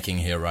you're making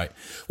here, right?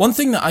 One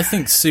thing that I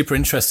think is super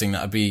interesting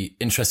that I'd be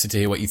interested to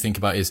hear what you think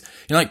about is,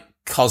 like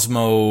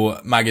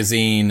Cosmo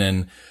magazine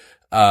and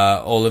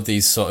all of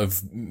these sort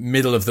of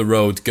middle of the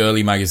road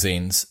girly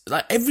magazines.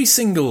 Like every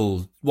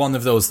single one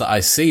of those that I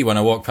see when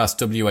I walk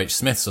past WH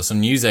Smith's or some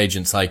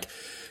newsagents, like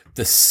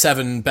the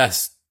 7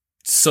 best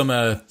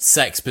summer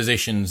sex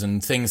positions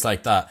and things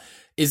like that.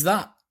 Is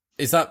that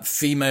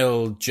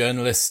female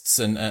journalists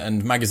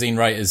and magazine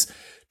writers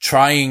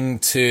trying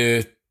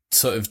to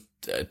sort of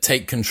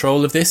take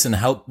control of this and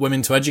help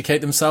women to educate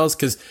themselves?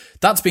 Because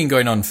that's been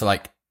going on for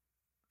like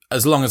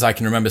as long as I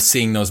can remember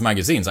seeing those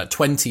magazines, like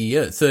 20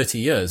 years, 30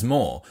 years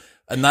more.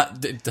 And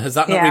has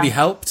that not really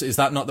helped? Is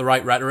that not the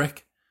right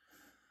rhetoric?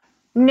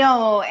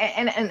 No.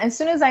 And as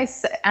soon as I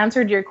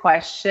answered your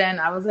question,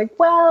 I was like,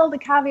 well, the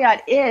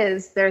caveat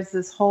is there's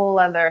this whole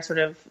other sort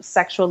of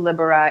sexual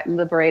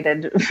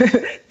liberated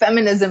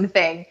feminism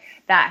thing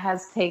that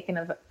has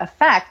taken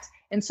effect.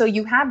 And so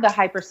you have the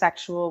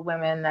hypersexual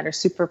women that are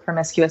super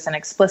promiscuous and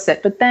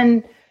explicit, but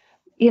then,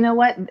 you know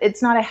what?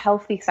 It's not a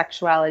healthy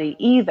sexuality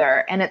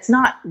either. And it's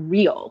not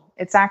real.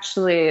 It's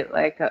actually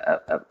like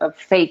a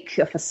fake,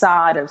 a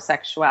facade of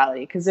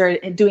sexuality, because they're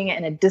doing it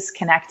in a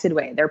disconnected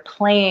way. They're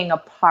playing a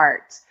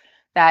part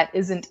that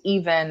isn't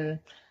even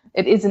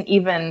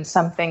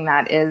something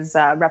that is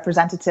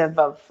representative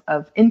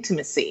of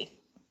intimacy,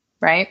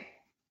 right?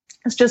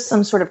 It's just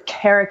some sort of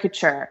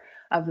caricature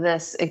of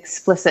this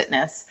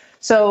explicitness.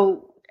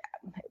 So,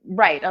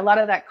 right, a lot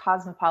of that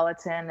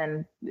cosmopolitan,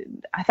 and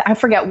I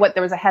forget what,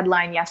 there was a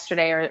headline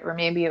yesterday or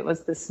maybe it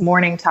was this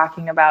morning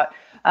talking about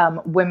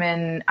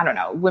women, I don't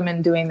know,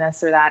 women doing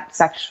this or that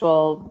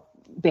sexual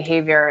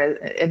behavior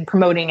and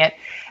promoting it.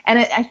 And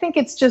I think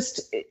it's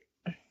just,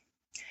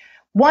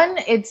 one,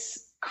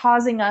 it's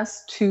causing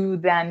us to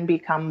then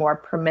become more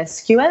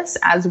promiscuous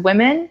as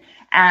women,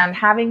 and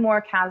having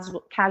more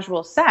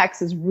casual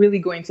sex is really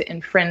going to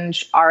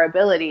infringe our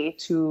ability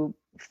to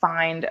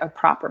find a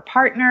proper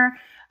partner,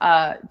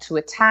 to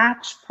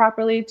attach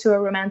properly to a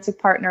romantic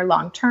partner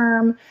long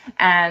term.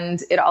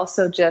 And it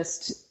also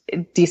just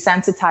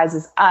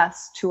desensitizes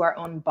us to our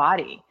own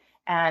body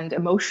and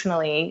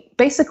emotionally.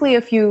 Basically,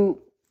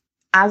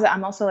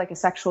 I'm also like a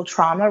sexual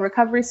trauma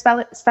recovery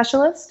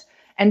specialist.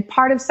 And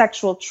part of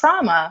sexual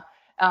trauma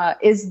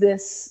is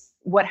this,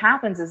 what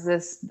happens is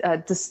this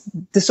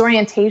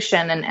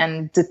disorientation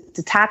and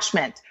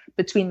detachment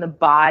between the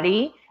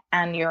body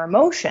and your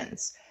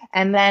emotions.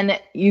 And then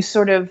you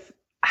sort of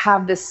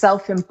have this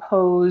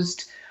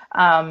self-imposed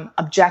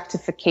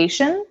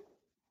objectification,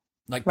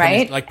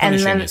 right? Like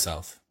punishing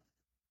yourself.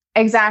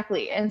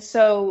 Exactly. And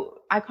so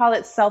I call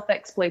it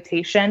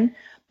self-exploitation,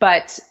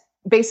 but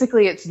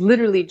basically it's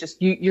literally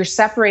just you're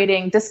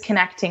separating,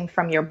 disconnecting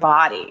from your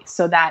body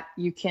so that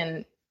you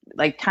can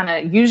like kind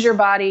of use your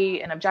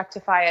body and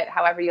objectify it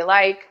however you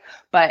like,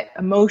 but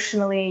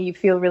emotionally you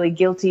feel really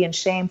guilty and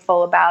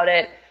shameful about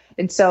it.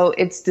 And so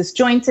it's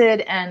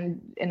disjointed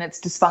and it's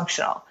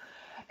dysfunctional.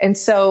 And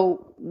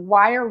so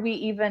why are we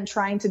even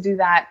trying to do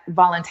that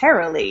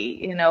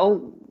voluntarily? You know,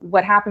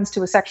 what happens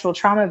to a sexual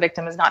trauma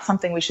victim is not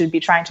something we should be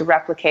trying to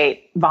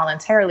replicate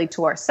voluntarily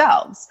to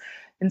ourselves.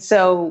 And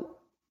so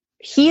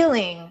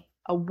healing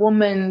a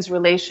woman's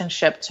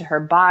relationship to her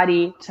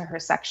body, to her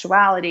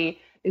sexuality,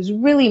 is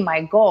really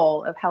my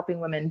goal of helping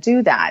women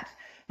do that.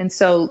 And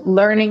so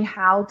learning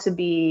how to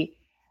be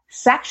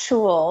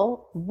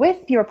sexual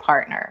with your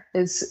partner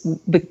is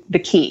the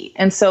key.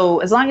 And so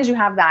as long as you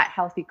have that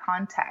healthy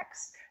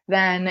context,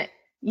 then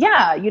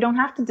yeah, you don't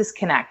have to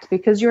disconnect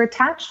because you're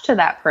attached to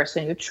that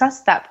person. You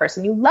trust that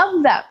person. You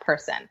love that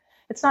person.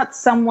 It's not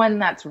someone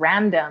that's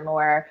random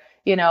or,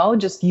 you know,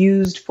 just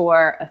used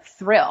for a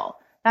thrill.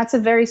 That's a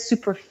very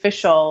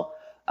superficial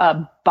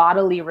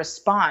bodily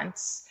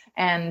response.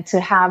 And to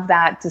have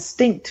that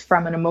distinct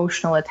from an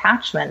emotional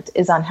attachment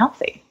is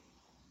unhealthy.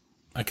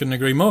 I couldn't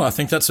agree more. I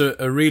think that's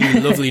a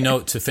really lovely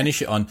note to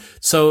finish it on.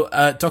 So,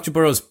 Dr.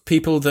 Burrows,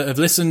 people that have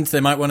listened,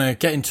 they might want to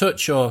get in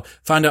touch or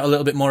find out a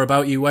little bit more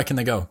about you. Where can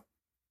they go?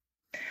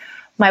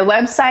 My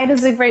website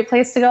is a great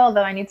place to go,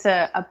 although I need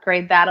to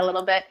upgrade that a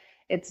little bit.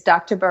 It's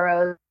Dr.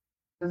 Burrows,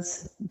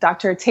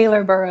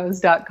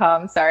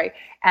 drtaylorburrows.com, sorry.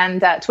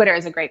 And Twitter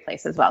is a great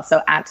place as well.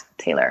 So at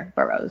Taylor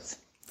Burrows.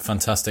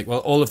 Fantastic. Well,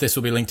 all of this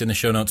will be linked in the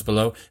show notes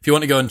below. If you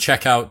want to go and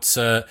check out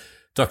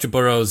Dr.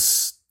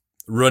 Burrows'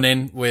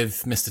 run-in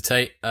with Mr.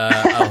 Tate,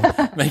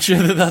 I'll make sure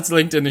that that's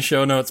linked in the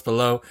show notes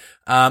below.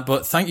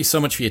 But thank you so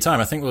much for your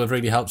time. I think we'll have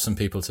really helped some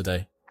people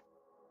today.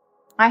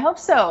 I hope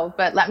so,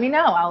 but let me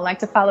know. I'd like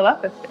to follow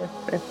up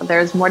if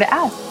there's more to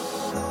ask.